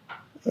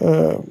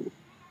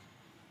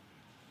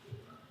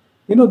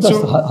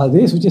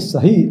hadith which is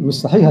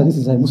Sahih hadith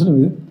is Sahih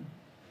Muslim,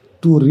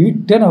 to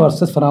read 10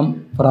 verses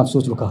from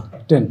Surah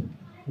Al-Kahf, 10.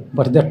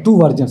 But there are 2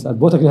 versions, and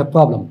both actually have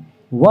problem.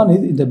 One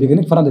is in the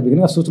beginning, from the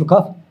beginning of Surah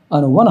Al-Kahf,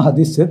 and one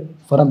hadith said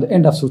from the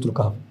end of Surah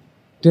Al-Kahf,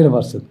 10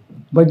 verses.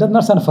 But it does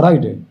not say on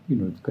Friday,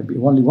 it can be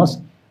only once.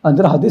 And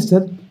the hadith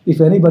said, if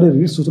anybody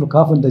reads Surah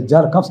Al-Kahf when the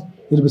jar comes,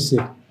 he'll be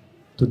sick.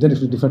 So then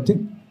it's a different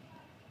thing.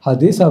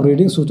 Hadith of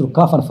reading Surah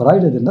Al-Kahf on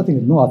Friday, there's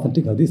nothing, no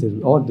authentic hadith.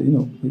 All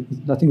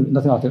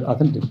nothing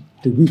authentic.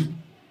 To be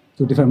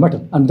to different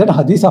matter. And then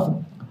hadith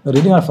of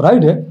reading on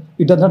Friday,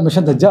 it does not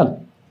mention Dajjal.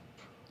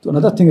 So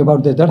another thing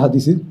about that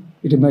hadith is,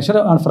 it is mentioned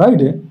on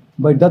Friday,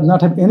 but it does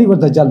not have any word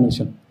Dajjal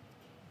mentioned.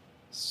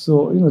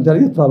 So there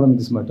is a problem in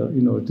this matter. It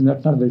is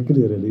not very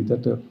clear really.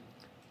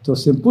 So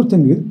simple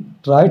thing is,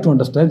 try to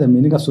understand the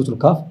meaning of Surah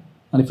Al-Kahf,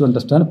 and if you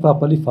understand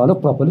properly, follow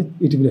properly,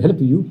 it will help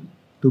you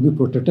to be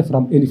protected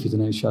from any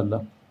fitna,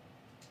 inshallah.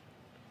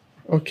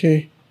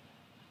 Okay.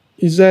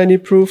 Is there any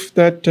proof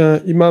that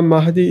Imam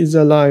Mahdi is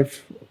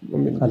alive?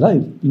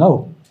 Alive?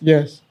 Now?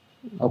 Yes.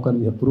 How can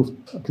we have proof?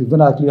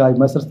 When I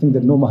myself think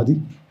that no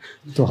Mahdi,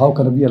 so how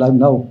can I be alive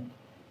now?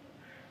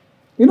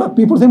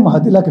 People think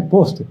Mahdi like a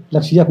post,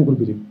 like Shia people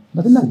believe.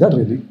 Nothing like that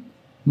really.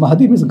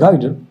 Mahdi means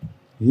guide.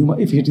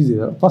 If it is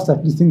first,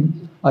 at least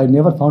thing, I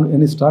never found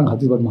any strong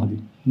hadith about Mahdi.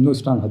 No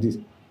strong hadith.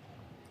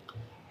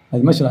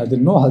 As mentioned, there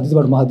is no hadith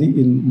about Mahdi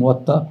in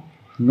Muwatta,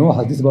 no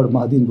hadith about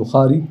Mahdi in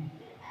Bukhari,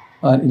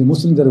 and in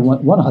Muslim there is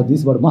one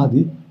hadith about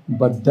Mahdi,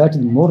 but that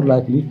is more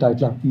likely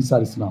title of Isa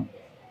Islam.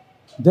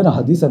 Then a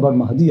hadith about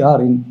Mahdi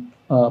are in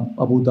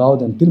Abu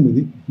Dawud and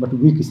Tirmidhi, but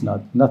weak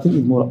isnad.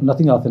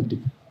 Nothing authentic.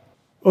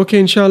 Okay,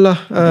 inshallah.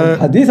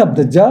 Hadith of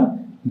Dajjal,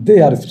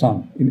 they are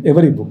strong in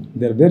every book.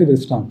 They are very, very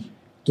strong.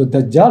 So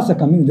Dajjals are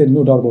coming, there is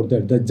no doubt about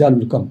that. Dajjal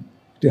will come.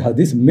 The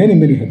hadith, many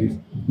hadith,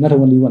 not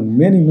only one,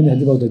 many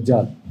hadith about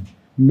Dajjal.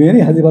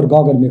 Many hadith about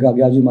Gog and Magog,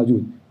 Yajuj,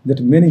 Majuj.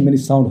 That many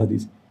sound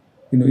hadith.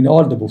 In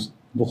all the books,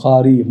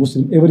 Bukhari,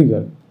 Muslim,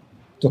 everywhere.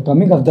 So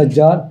coming of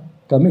Dajjal,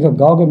 coming of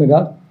Gog and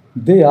Magog,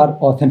 they are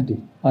authentic.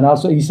 And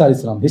also Isa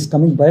Islam, he's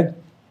coming back,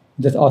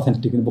 that's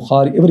authentic in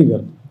Bukhari,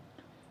 everywhere.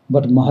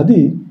 But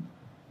Mahdi,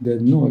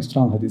 there's no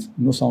strong hadith,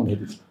 no sound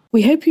hadith.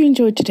 We hope you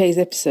enjoyed today's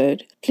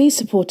episode. Please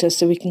support us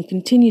so we can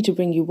continue to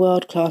bring you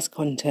world-class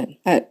content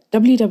at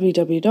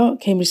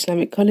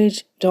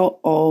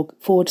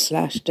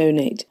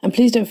www.cambridgeislamicccollege.org/donate. And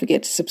please don't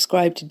forget to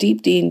subscribe to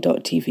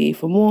deepdeen.tv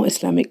for more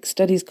Islamic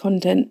studies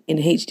content in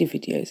HD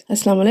videos.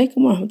 Assalamu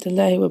alaikum wa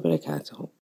rahmatullahi wa barakatuh.